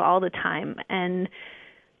listed all the time. And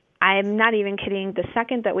I'm not even kidding. The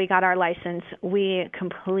second that we got our license, we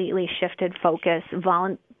completely shifted focus.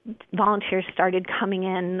 Volunteers started coming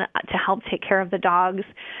in to help take care of the dogs.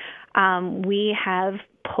 We have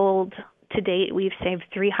pulled... To date, we've saved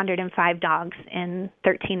 305 dogs in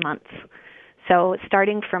 13 months. So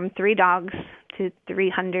starting from 3 dogs to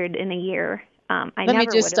 300 in a year. Let me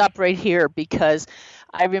just stop right here, because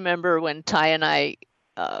I remember when Ty and I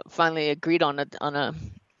finally agreed on a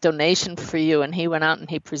donation for you, and he went out and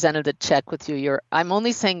he presented a check with you. I'm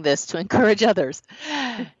only saying this to encourage others.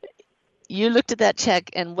 You looked at that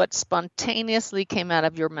check, and what spontaneously came out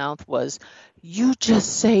of your mouth was, you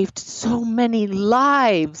just saved so many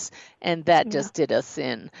lives. And that just did us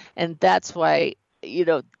in. And that's why,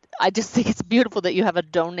 I just think it's beautiful that you have a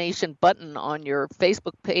donation button on your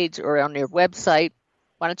Facebook page or on your website.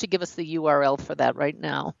 Why don't you give us the URL for that right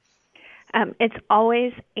now? It's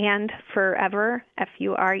always and forever,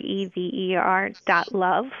 FUREVER.love.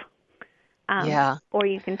 Or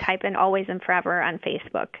you can type in Always and Forever on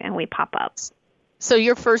Facebook, and we pop up. So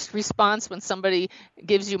your first response when somebody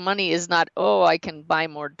gives you money is not, oh, I can buy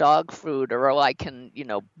more dog food, or, oh, I can,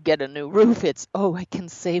 get a new roof. It's, oh, I can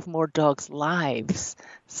save more dogs' lives.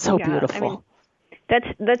 So beautiful. I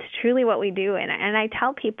mean, that's truly what we do. And I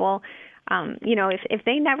tell people, if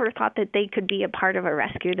they never thought that they could be a part of a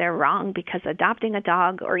rescue, they're wrong, because adopting a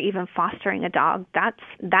dog or even fostering a dog,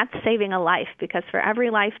 that's saving a life, because for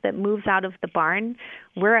every life that moves out of the barn,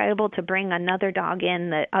 we're able to bring another dog in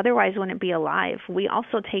that otherwise wouldn't be alive. We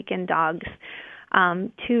also take in dogs,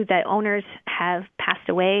 too, that owners have passed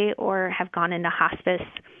away or have gone into hospice.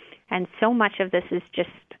 And so much of this is just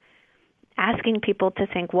asking people to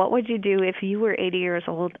think, what would you do if you were 80 years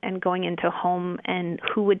old and going into a home, and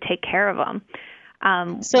who would take care of them?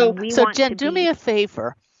 So Jen, do me a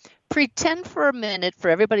favor. Pretend for a minute, for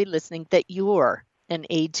everybody listening, that you're an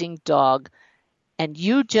aging dog and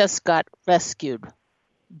you just got rescued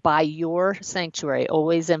by your sanctuary,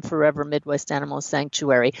 Always and Forever Midwest Animal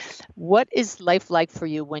Sanctuary. What is life like for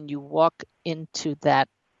you when you walk into that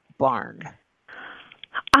barn?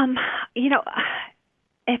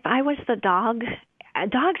 If I was the dog,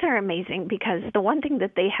 dogs are amazing because the one thing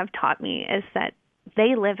that they have taught me is that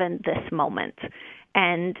they live in this moment.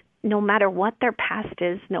 And no matter what their past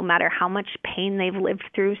is, no matter how much pain they've lived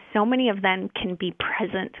through, so many of them can be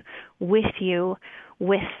present with you,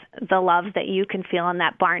 with the love that you can feel in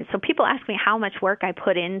that barn. So people ask me how much work I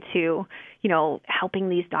put into, helping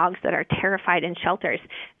these dogs that are terrified in shelters.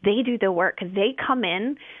 They do the work. They come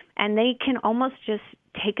in and they can almost just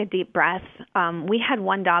take a deep breath. We had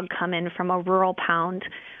one dog come in from a rural pound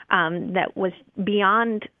that was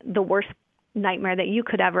beyond the worst nightmare that you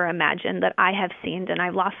could ever imagine that I have seen, and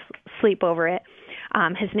I've lost sleep over it.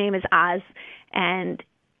 His name is Oz, and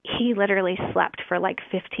he literally slept for like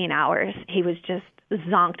 15 hours. He was just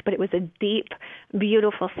zonked, but it was a deep,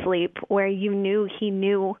 beautiful sleep where you knew he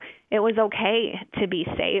knew it was okay to be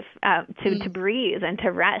safe, to breathe and to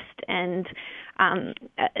rest. And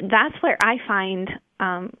that's where I find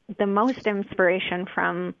the most inspiration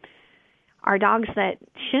from are dogs that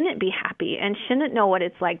shouldn't be happy and shouldn't know what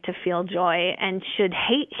it's like to feel joy and should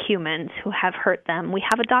hate humans who have hurt them. We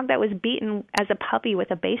have a dog that was beaten as a puppy with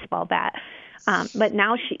a baseball bat, but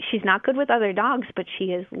now she's not good with other dogs, but she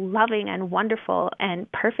is loving and wonderful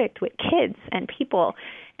and perfect with kids and people.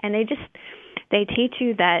 And they teach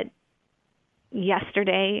you that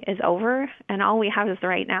yesterday is over and all we have is the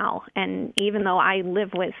right now. And even though I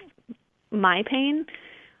live with my pain,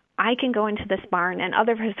 I can go into this barn, and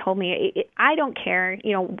others have told me, I don't care.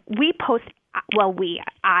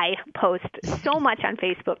 I post so much on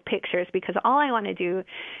Facebook pictures because all I want to do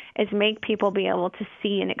is make people be able to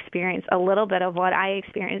see and experience a little bit of what I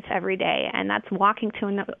experience every day. And that's walking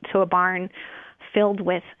to a barn filled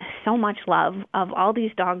with so much love of all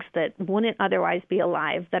these dogs that wouldn't otherwise be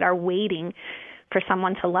alive, that are waiting for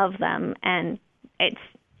someone to love them. And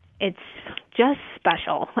it's just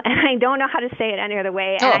special, and I don't know how to say it any other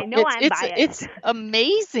way, and I know I'm biased. It's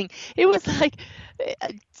amazing. It was like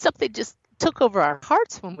something just took over our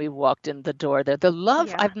hearts when we walked in the door there. The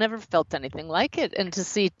love, I've never felt anything like it. And to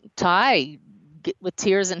see Ty with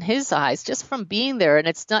tears in his eyes just from being there, and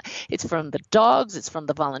it's from the dogs, it's from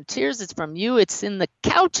the volunteers, it's from you, it's in the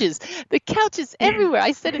couches everywhere.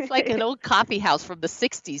 I said it's like an old coffee house from the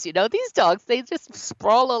 60s. These dogs, they just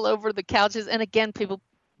sprawl all over the couches. And again, people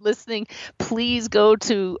listening, please go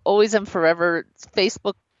to Always and Forever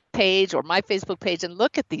Facebook page or my Facebook page and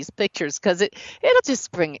look at these pictures, because it'll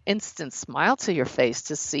just bring instant smile to your face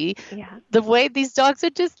to see the way these dogs are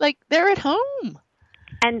just like they're at home.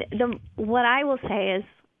 And what I will say is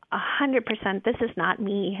 100%, this is not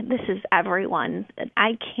me. This is everyone.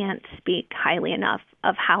 I can't speak highly enough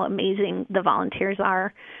of how amazing the volunteers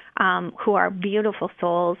are, who are beautiful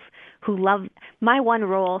souls, who love. My one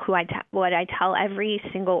rule, what I tell every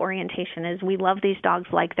single orientation is we love these dogs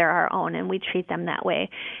like they're our own, and we treat them that way.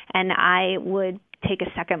 And I would take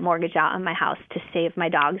a second mortgage out on my house to save my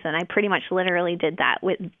dogs, and I pretty much literally did that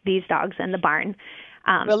with these dogs in the barn.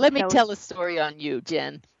 Well, let me tell a story on you,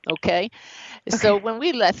 Jen. Okay. So when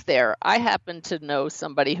we left there, I happen to know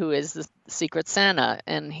somebody who is the Secret Santa,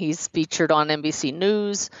 and he's featured on NBC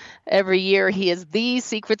News every year. He is the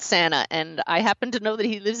Secret Santa, and I happen to know that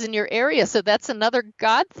he lives in your area. So that's another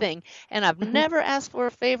God thing. And I've never asked for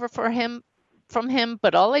a favor from him,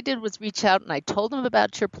 but all I did was reach out, and I told him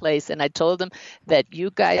about your place, and I told him that you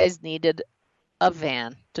guys needed a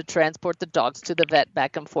van to transport the dogs to the vet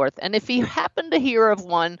back and forth. And if he happened to hear of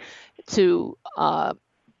one, to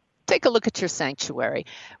take a look at your sanctuary.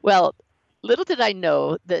 Well, little did I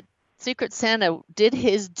know that Secret Santa did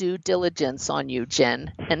his due diligence on you,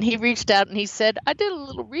 Jen. And he reached out and he said, I did a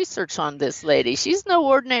little research on this lady. She's no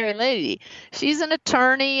ordinary lady. She's an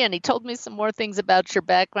attorney, and he told me some more things about your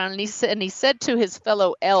background. And he said to his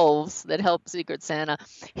fellow elves that helped Secret Santa,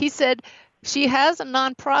 he said, she has a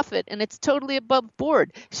nonprofit, and it's totally above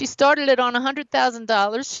board. She started it on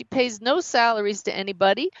 $100,000. She pays no salaries to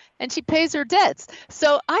anybody, and she pays her debts.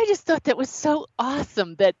 So I just thought that was so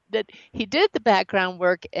awesome that he did the background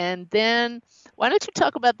work. And then why don't you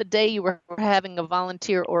talk about the day you were having a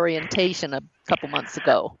volunteer orientation a couple months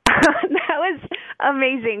ago? That was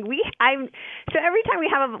amazing. So every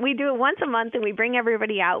time we do it once a month, and we bring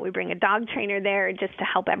everybody out. We bring a dog trainer there just to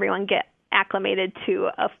help everyone get acclimated to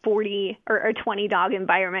a 40 or 20 dog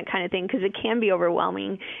environment kind of thing, because it can be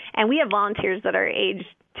overwhelming. And we have volunteers that are aged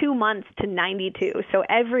 2 months to 92, so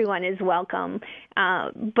everyone is welcome.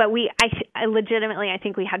 But I legitimately, I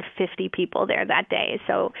think we had 50 people there that day.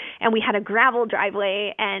 So, and we had a gravel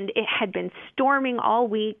driveway, and it had been storming all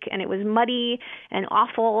week, and it was muddy and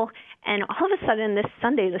awful. And all of a sudden, this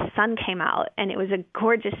Sunday, the sun came out, and it was a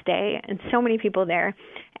gorgeous day, and so many people there.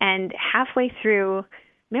 And halfway through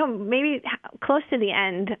maybe close to the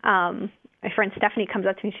end, my friend Stephanie comes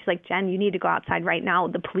up to me. She's like, Jen, you need to go outside right now.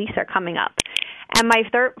 The police are coming up. And my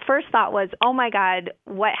first thought was, oh, my God,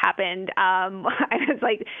 what happened? I was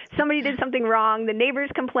like, somebody did something wrong. The neighbors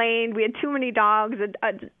complained. We had too many dogs.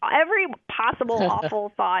 Every possible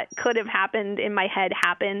awful thought could have happened in my head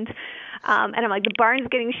happened. And I'm like, the barn's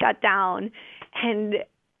getting shut down. And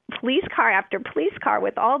police car after police car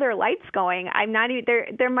with all their lights going. I'm not even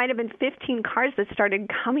there might have been 15 cars that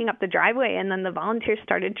started coming up the driveway, and then the volunteers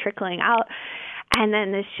started trickling out. And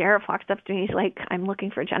then the sheriff walks up to me. He's like, I'm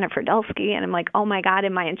looking for Jennifer Dulski. And I'm like, oh my God,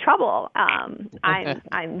 am I in trouble?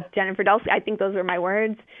 I'm Jennifer Dulski. I think those were my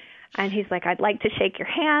words. And he's like, I'd like to shake your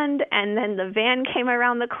hand. And then the van came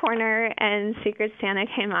around the corner and Secret Santa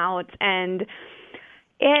came out, and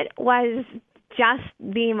it was just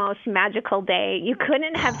the most magical day. You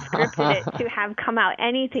couldn't have scripted it to have come out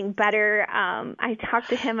anything better. I talked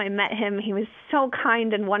to him. I met him. He was so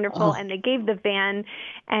kind and wonderful. And they gave the van,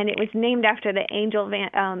 and it was named after the Angel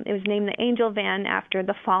van. It was named the Angel Van after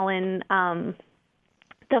the fallen,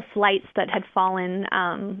 the flights that had fallen.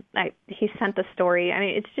 He sent the story. I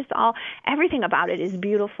mean, it's just everything about it is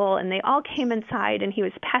beautiful. And they all came inside, and he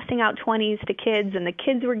was passing out 20s to kids, and the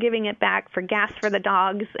kids were giving it back for gas for the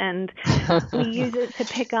dogs. And we use it to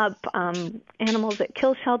pick up animals at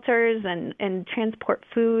kill shelters and transport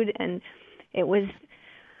food. And it was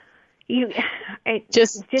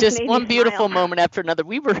just one beautiful moment after another.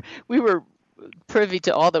 We were privy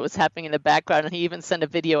to all that was happening in the background, and he even sent a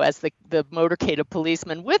video as the motorcade of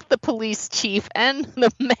policemen with the police chief and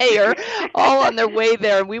the mayor all on their way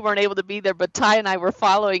there, and we weren't able to be there, but Ty and I were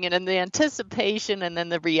following it, and the anticipation and then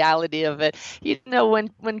the reality of it. You know,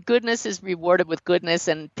 when goodness is rewarded with goodness,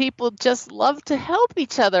 and people just love to help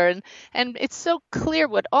each other, and it's so clear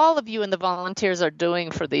what all of you and the volunteers are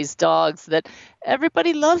doing for these dogs, that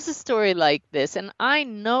everybody loves a story like this. And I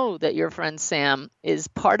know that your friend Sam is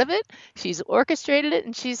part of it. She's orchestrated it,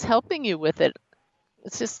 and she's helping you with it.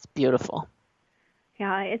 It's just beautiful.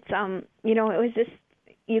 Yeah, it's it was just,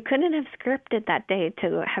 you couldn't have scripted that day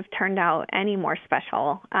to have turned out any more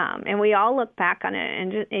special. And we all look back on it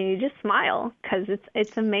and you just smile, because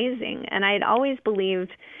it's amazing. And I'd always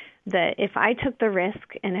believed that if I took the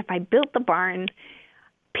risk and if I built the barn,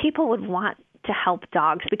 people would want to help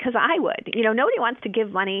dogs, because I would. Nobody wants to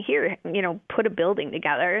give money here, put a building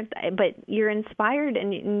together, but you're inspired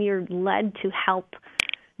and you're led to help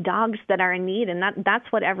dogs that are in need, and that's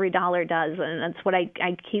what every dollar does. And that's what I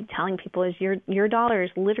keep telling people is your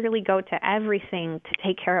dollars literally go to everything to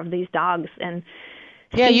take care of these dogs. And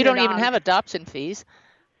you don't even have adoption fees.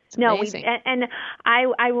 No, and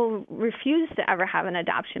I will refuse to ever have an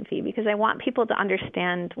adoption fee, because I want people to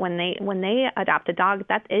understand when they adopt a dog,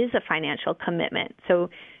 that is a financial commitment. So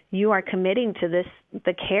you are committing to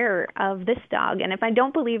the care of this dog. And if I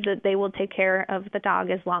don't believe that they will take care of the dog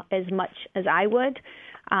as much as I would,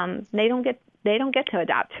 they don't get to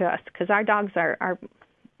adopt to us, because our dogs are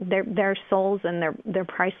their souls, and they're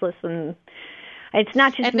priceless. And it's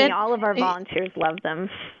not just me; all of our volunteers love them.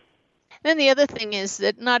 Then the other thing is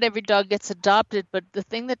that not every dog gets adopted, but the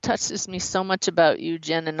thing that touches me so much about you,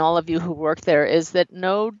 Jen, and all of you who work there, is that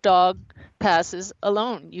no dog passes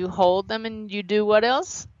alone. You hold them, and you do what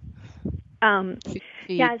else?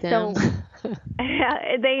 Feed them.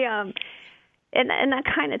 They and that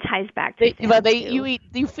kind of ties back to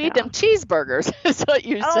you feed them cheeseburgers. Is what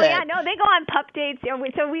you said. Oh yeah, no, they go on pup dates.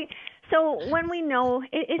 So when we know,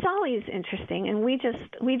 it's always interesting, and we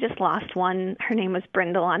just lost one. Her name was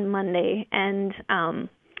Brindle on Monday, and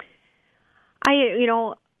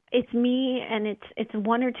it's me, and it's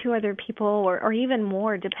one or two other people, or even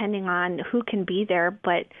more, depending on who can be there.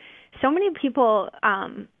 But so many people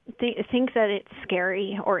think that it's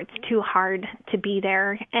scary or it's too hard to be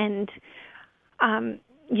there, and I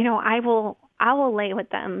will lay with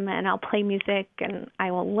them, and I'll play music, and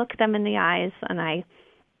I will look them in the eyes, and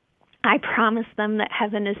I promise them that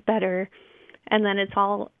heaven is better, and then it's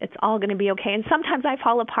all going to be okay. And sometimes I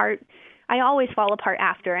fall apart. I always fall apart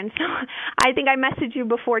after. And so I think I messaged you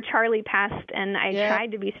before Charlie passed, and I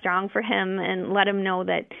tried to be strong for him and let him know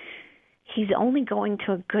that he's only going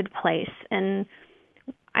to a good place. And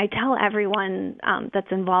I tell everyone that's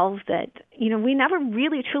involved that, we never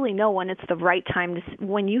really truly know when it's the right time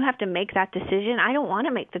when you have to make that decision. I don't want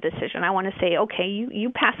to make the decision. I want to say, okay, you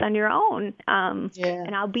pass on your own,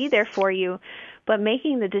 and I'll be there for you. But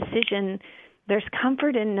making the decision, there's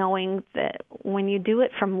comfort in knowing that when you do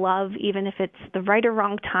it from love, even if it's the right or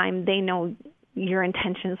wrong time, they know your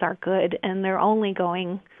intentions are good, and they're only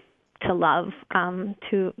going love,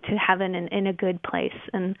 to heaven in a good place.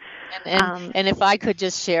 And if I could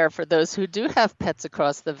just share for those who do have pets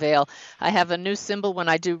across the veil, I have a new symbol when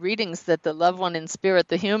I do readings that the loved one in spirit,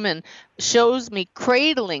 the human, shows me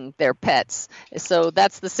cradling their pets. So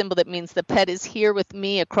that's the symbol that means the pet is here with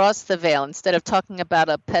me across the veil. Instead of talking about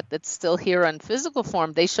a pet that's still here in physical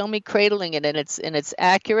form, they show me cradling it, and it's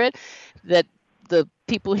accurate that the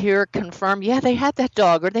people here confirm, yeah, they had that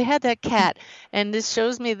dog or they had that cat. And this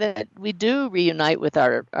shows me that we do reunite with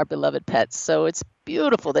our beloved pets. So it's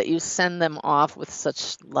beautiful that you send them off with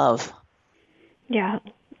such love. Yeah.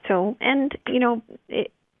 So, and,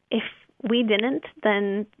 if we didn't,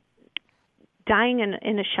 then dying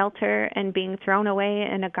in a shelter and being thrown away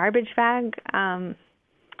in a garbage bag, I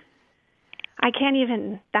can't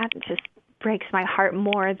even, that just breaks my heart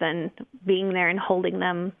more than being there and holding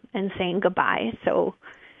them and saying goodbye. So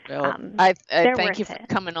I thank you for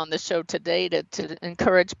coming on the show today to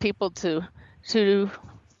encourage people to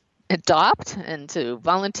adopt and to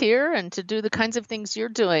volunteer and to do the kinds of things you're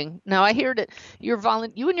doing. Now, I hear that you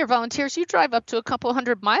and your volunteers, you drive up to a couple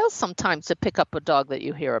 100 miles sometimes to pick up a dog that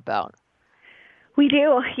you hear about. We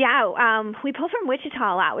do, yeah. We pull from Wichita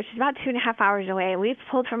a lot, which is about 2.5 hours away. We've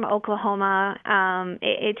pulled from Oklahoma.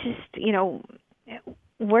 It just,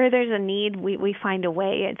 where there's a need, we find a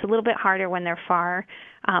way. It's a little bit harder when they're far.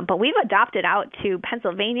 But we've adopted out to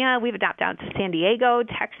Pennsylvania. We've adopted out to San Diego,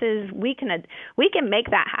 Texas. We can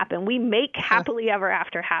make that happen. We make happily ever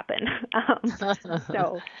after happen.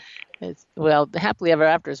 Well, the happily ever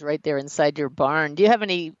after is right there inside your barn. Do you have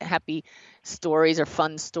any happy stories or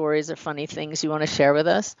fun stories or funny things you want to share with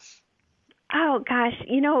us? Oh, gosh.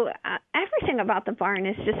 Everything about the barn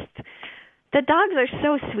is just, the dogs are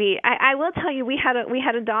so sweet. I will tell you, we had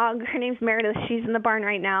a dog. Her name's Meredith. She's in the barn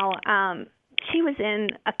right now. She was in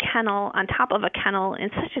a kennel, on top of a kennel, in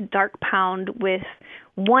such a dark pound with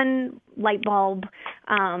one light bulb,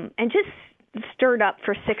 and just stirred up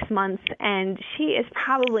for 6 months. And she is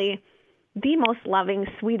probably the most loving,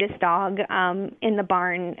 sweetest dog in the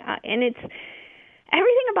barn. And it's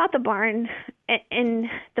everything about the barn and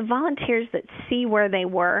the volunteers that see where they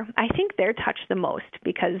were. I think they're touched the most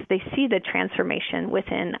because they see the transformation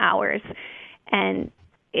within hours. And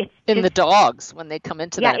it's in the dogs when they come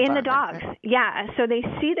into that environment. Yeah, in the dogs. Yeah, so they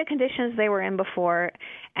see the conditions they were in before,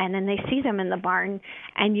 and then they see them in the barn,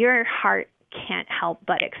 and your heart can't help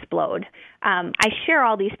but explode. I share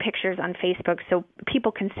all these pictures on Facebook so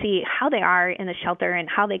people can see how they are in the shelter and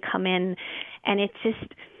how they come in, and it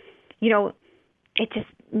just, it just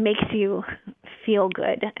makes you feel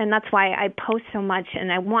good. And that's why I post so much,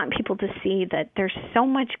 and I want people to see that there's so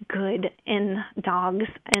much good in dogs.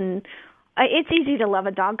 And it's easy to love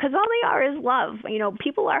a dog because all they are is love.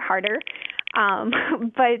 People are harder.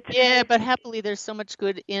 But happily there's so much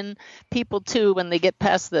good in people too when they get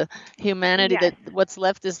past the humanity. Yes. That what's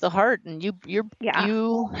left is the heart, and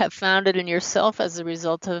you have found it in yourself as a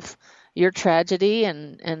result of your tragedy,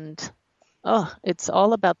 and it's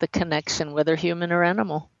all about the connection, whether human or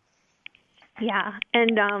animal. Yeah,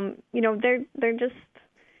 and they're just,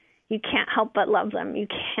 you can't help but love them. You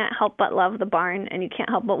can't help but love the barn, and you can't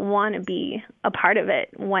help but want to be a part of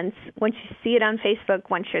it once you see it on Facebook,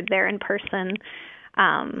 once you're there in person.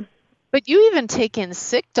 But you even take in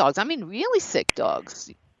sick dogs. I mean, really sick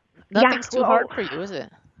dogs. Nothing's too hard for you, is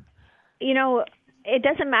it? It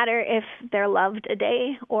doesn't matter if they're loved a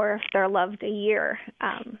day or if they're loved a year.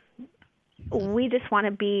 We just want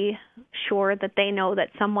to be sure that they know that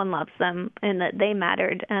someone loves them and that they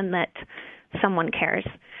mattered and that someone cares.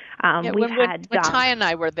 When Ty and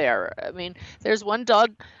I were there, I mean, there's one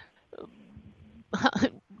dog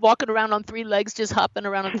walking around on 3 legs, just hopping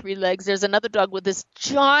around on 3 legs. There's another dog with this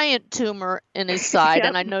giant tumor in his side, Yep.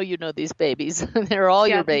 and I know you know these babies. They're all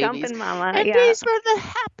your babies. Dumping mama. And Yeah. these were the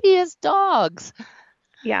happiest dogs.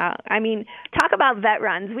 Yeah, I mean, talk about vet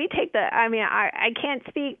runs. We take I can't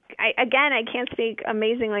speak, I can't speak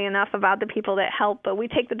amazingly enough about the people that help, but we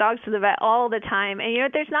take the dogs to the vet all the time.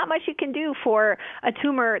 And, there's not much you can do for a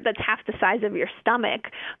tumor that's half the size of your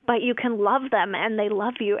stomach, but you can love them and they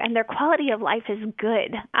love you, and their quality of life is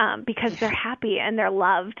good because they're happy and they're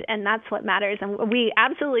loved, and that's what matters. And we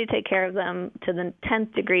absolutely take care of them to the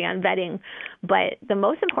 10th degree on vetting, but the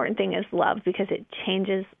most important thing is love, because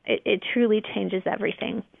it truly changes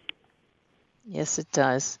everything. Yes, it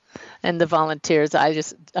does. And the volunteers,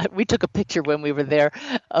 we took a picture when we were there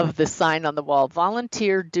of the sign on the wall,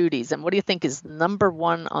 volunteer duties. And what do you think is number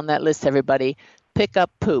 1 on that list, everybody? Pick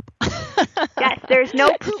up poop. Yes, there's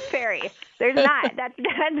no poop fairy. There's not. That's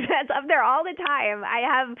up there all the time.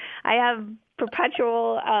 I have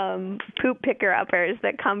perpetual poop picker-uppers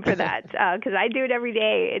that come for that, because I do it every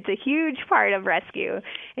day. It's a huge part of rescue.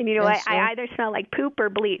 And you know what? Sure. I either smell like poop or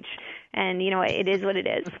bleach. And you know what? It is what it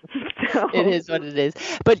is. So. It is what it is.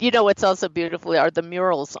 But you know what's also beautiful are the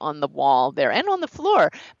murals on the wall there and on the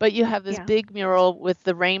floor. But you have this big mural with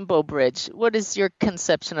the Rainbow Bridge. What is your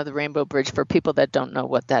conception of the Rainbow Bridge for people that don't know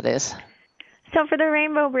what that is? So for the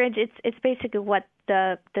Rainbow Bridge, it's basically what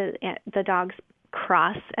the dogs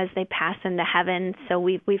cross as they pass into heaven. So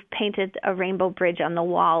we've painted a rainbow bridge on the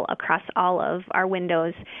wall across all of our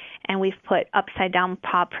windows, and we've put upside down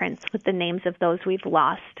paw prints with the names of those we've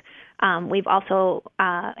lost. We've also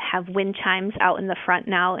have wind chimes out in the front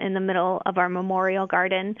now in the middle of our memorial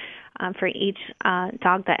garden for each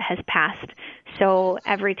dog that has passed. So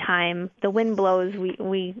every time the wind blows,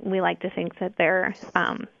 we like to think that they're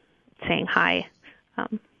saying hi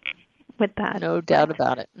with that. No doubt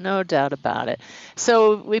about it. No doubt about it.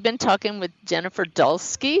 So we've been talking with Jennifer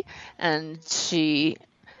Dulski, and she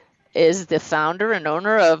is the founder and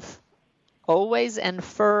owner of Always and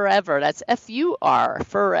Forever. That's FUR,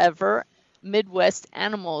 Forever Midwest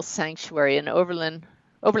Animal Sanctuary in Overland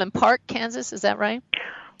Park, Kansas. Is that right?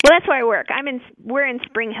 Well, that's where I work. We're in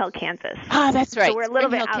Spring Hill, Kansas. Ah, that's right. So we're a little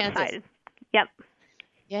Spring bit Hill, outside. Kansas. Yep.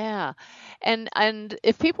 Yeah. And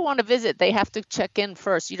if people want to visit, they have to check in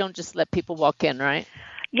first. You don't just let people walk in, right?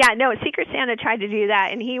 Yeah, no, Secret Santa tried to do that,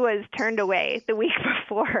 and he was turned away the week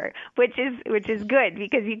before, which is good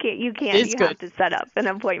because you have to set up an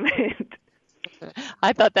appointment.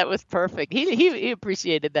 I thought that was perfect. He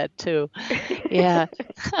appreciated that too. Yeah.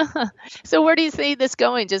 So where do you see this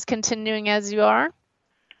going? Just continuing as you are?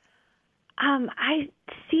 I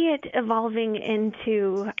see it evolving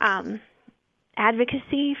into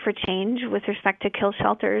advocacy for change with respect to kill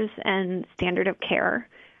shelters and standard of care.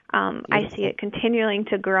 I see it continuing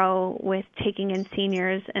to grow with taking in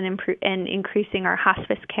seniors and increasing our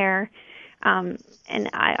hospice care. And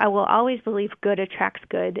I will always believe good attracts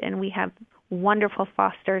good, and we have wonderful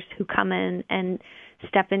fosters who come in and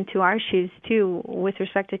step into our shoes too with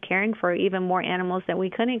respect to caring for even more animals that we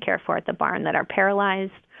couldn't care for at the barn that are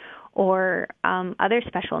paralyzed or other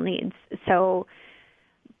special needs. So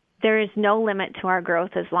there is no limit to our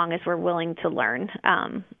growth as long as we're willing to learn,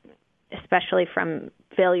 especially from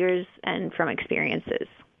failures and from experiences.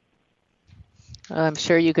 I'm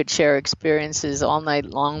sure you could share experiences all night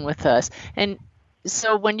long with us. And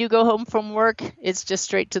so when you go home from work, it's just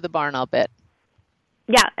straight to the barn, I'll bet.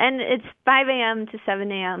 Yeah, and it's 5 a.m. to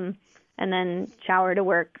 7 a.m. and then shower to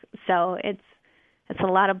work. So it's a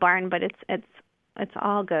lot of barn, but it's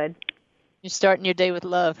all good. You're starting your day with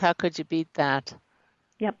love. How could you beat that?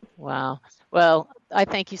 Yep. Wow. Well, I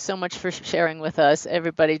thank you so much for sharing with us.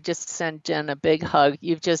 Everybody, just send Jen a big hug.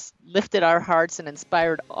 You've just lifted our hearts and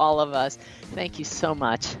inspired all of us. Thank you so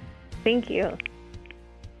much. Thank you.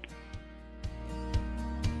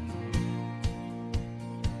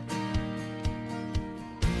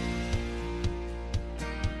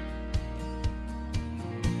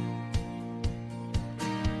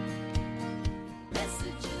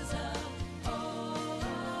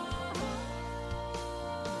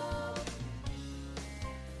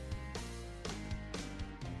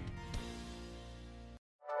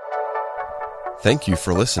 Thank you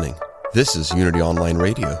for listening. This is Unity Online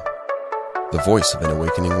Radio, the voice of an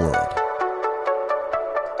awakening world.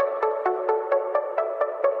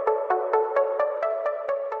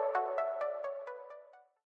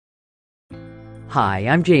 Hi,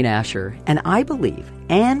 I'm Jane Asher, and I believe,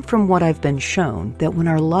 and from what I've been shown, that when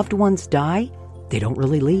our loved ones die, they don't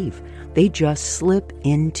really leave. They just slip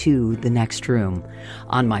into the next room.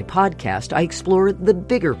 On my podcast, I explore the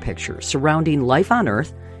bigger picture surrounding life on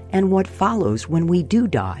Earth and what follows when we do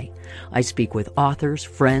die. I speak with authors,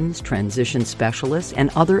 friends, transition specialists, and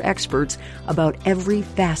other experts about every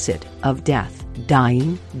facet of death,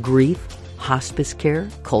 dying, grief, hospice care,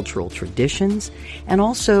 cultural traditions, and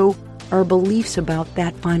also our beliefs about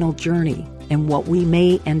that final journey and what we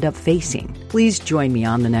may end up facing. Please join me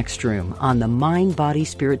on The Next Room on the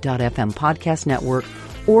MindBodySpirit.fm podcast network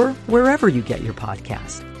or wherever you get your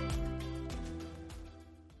podcasts.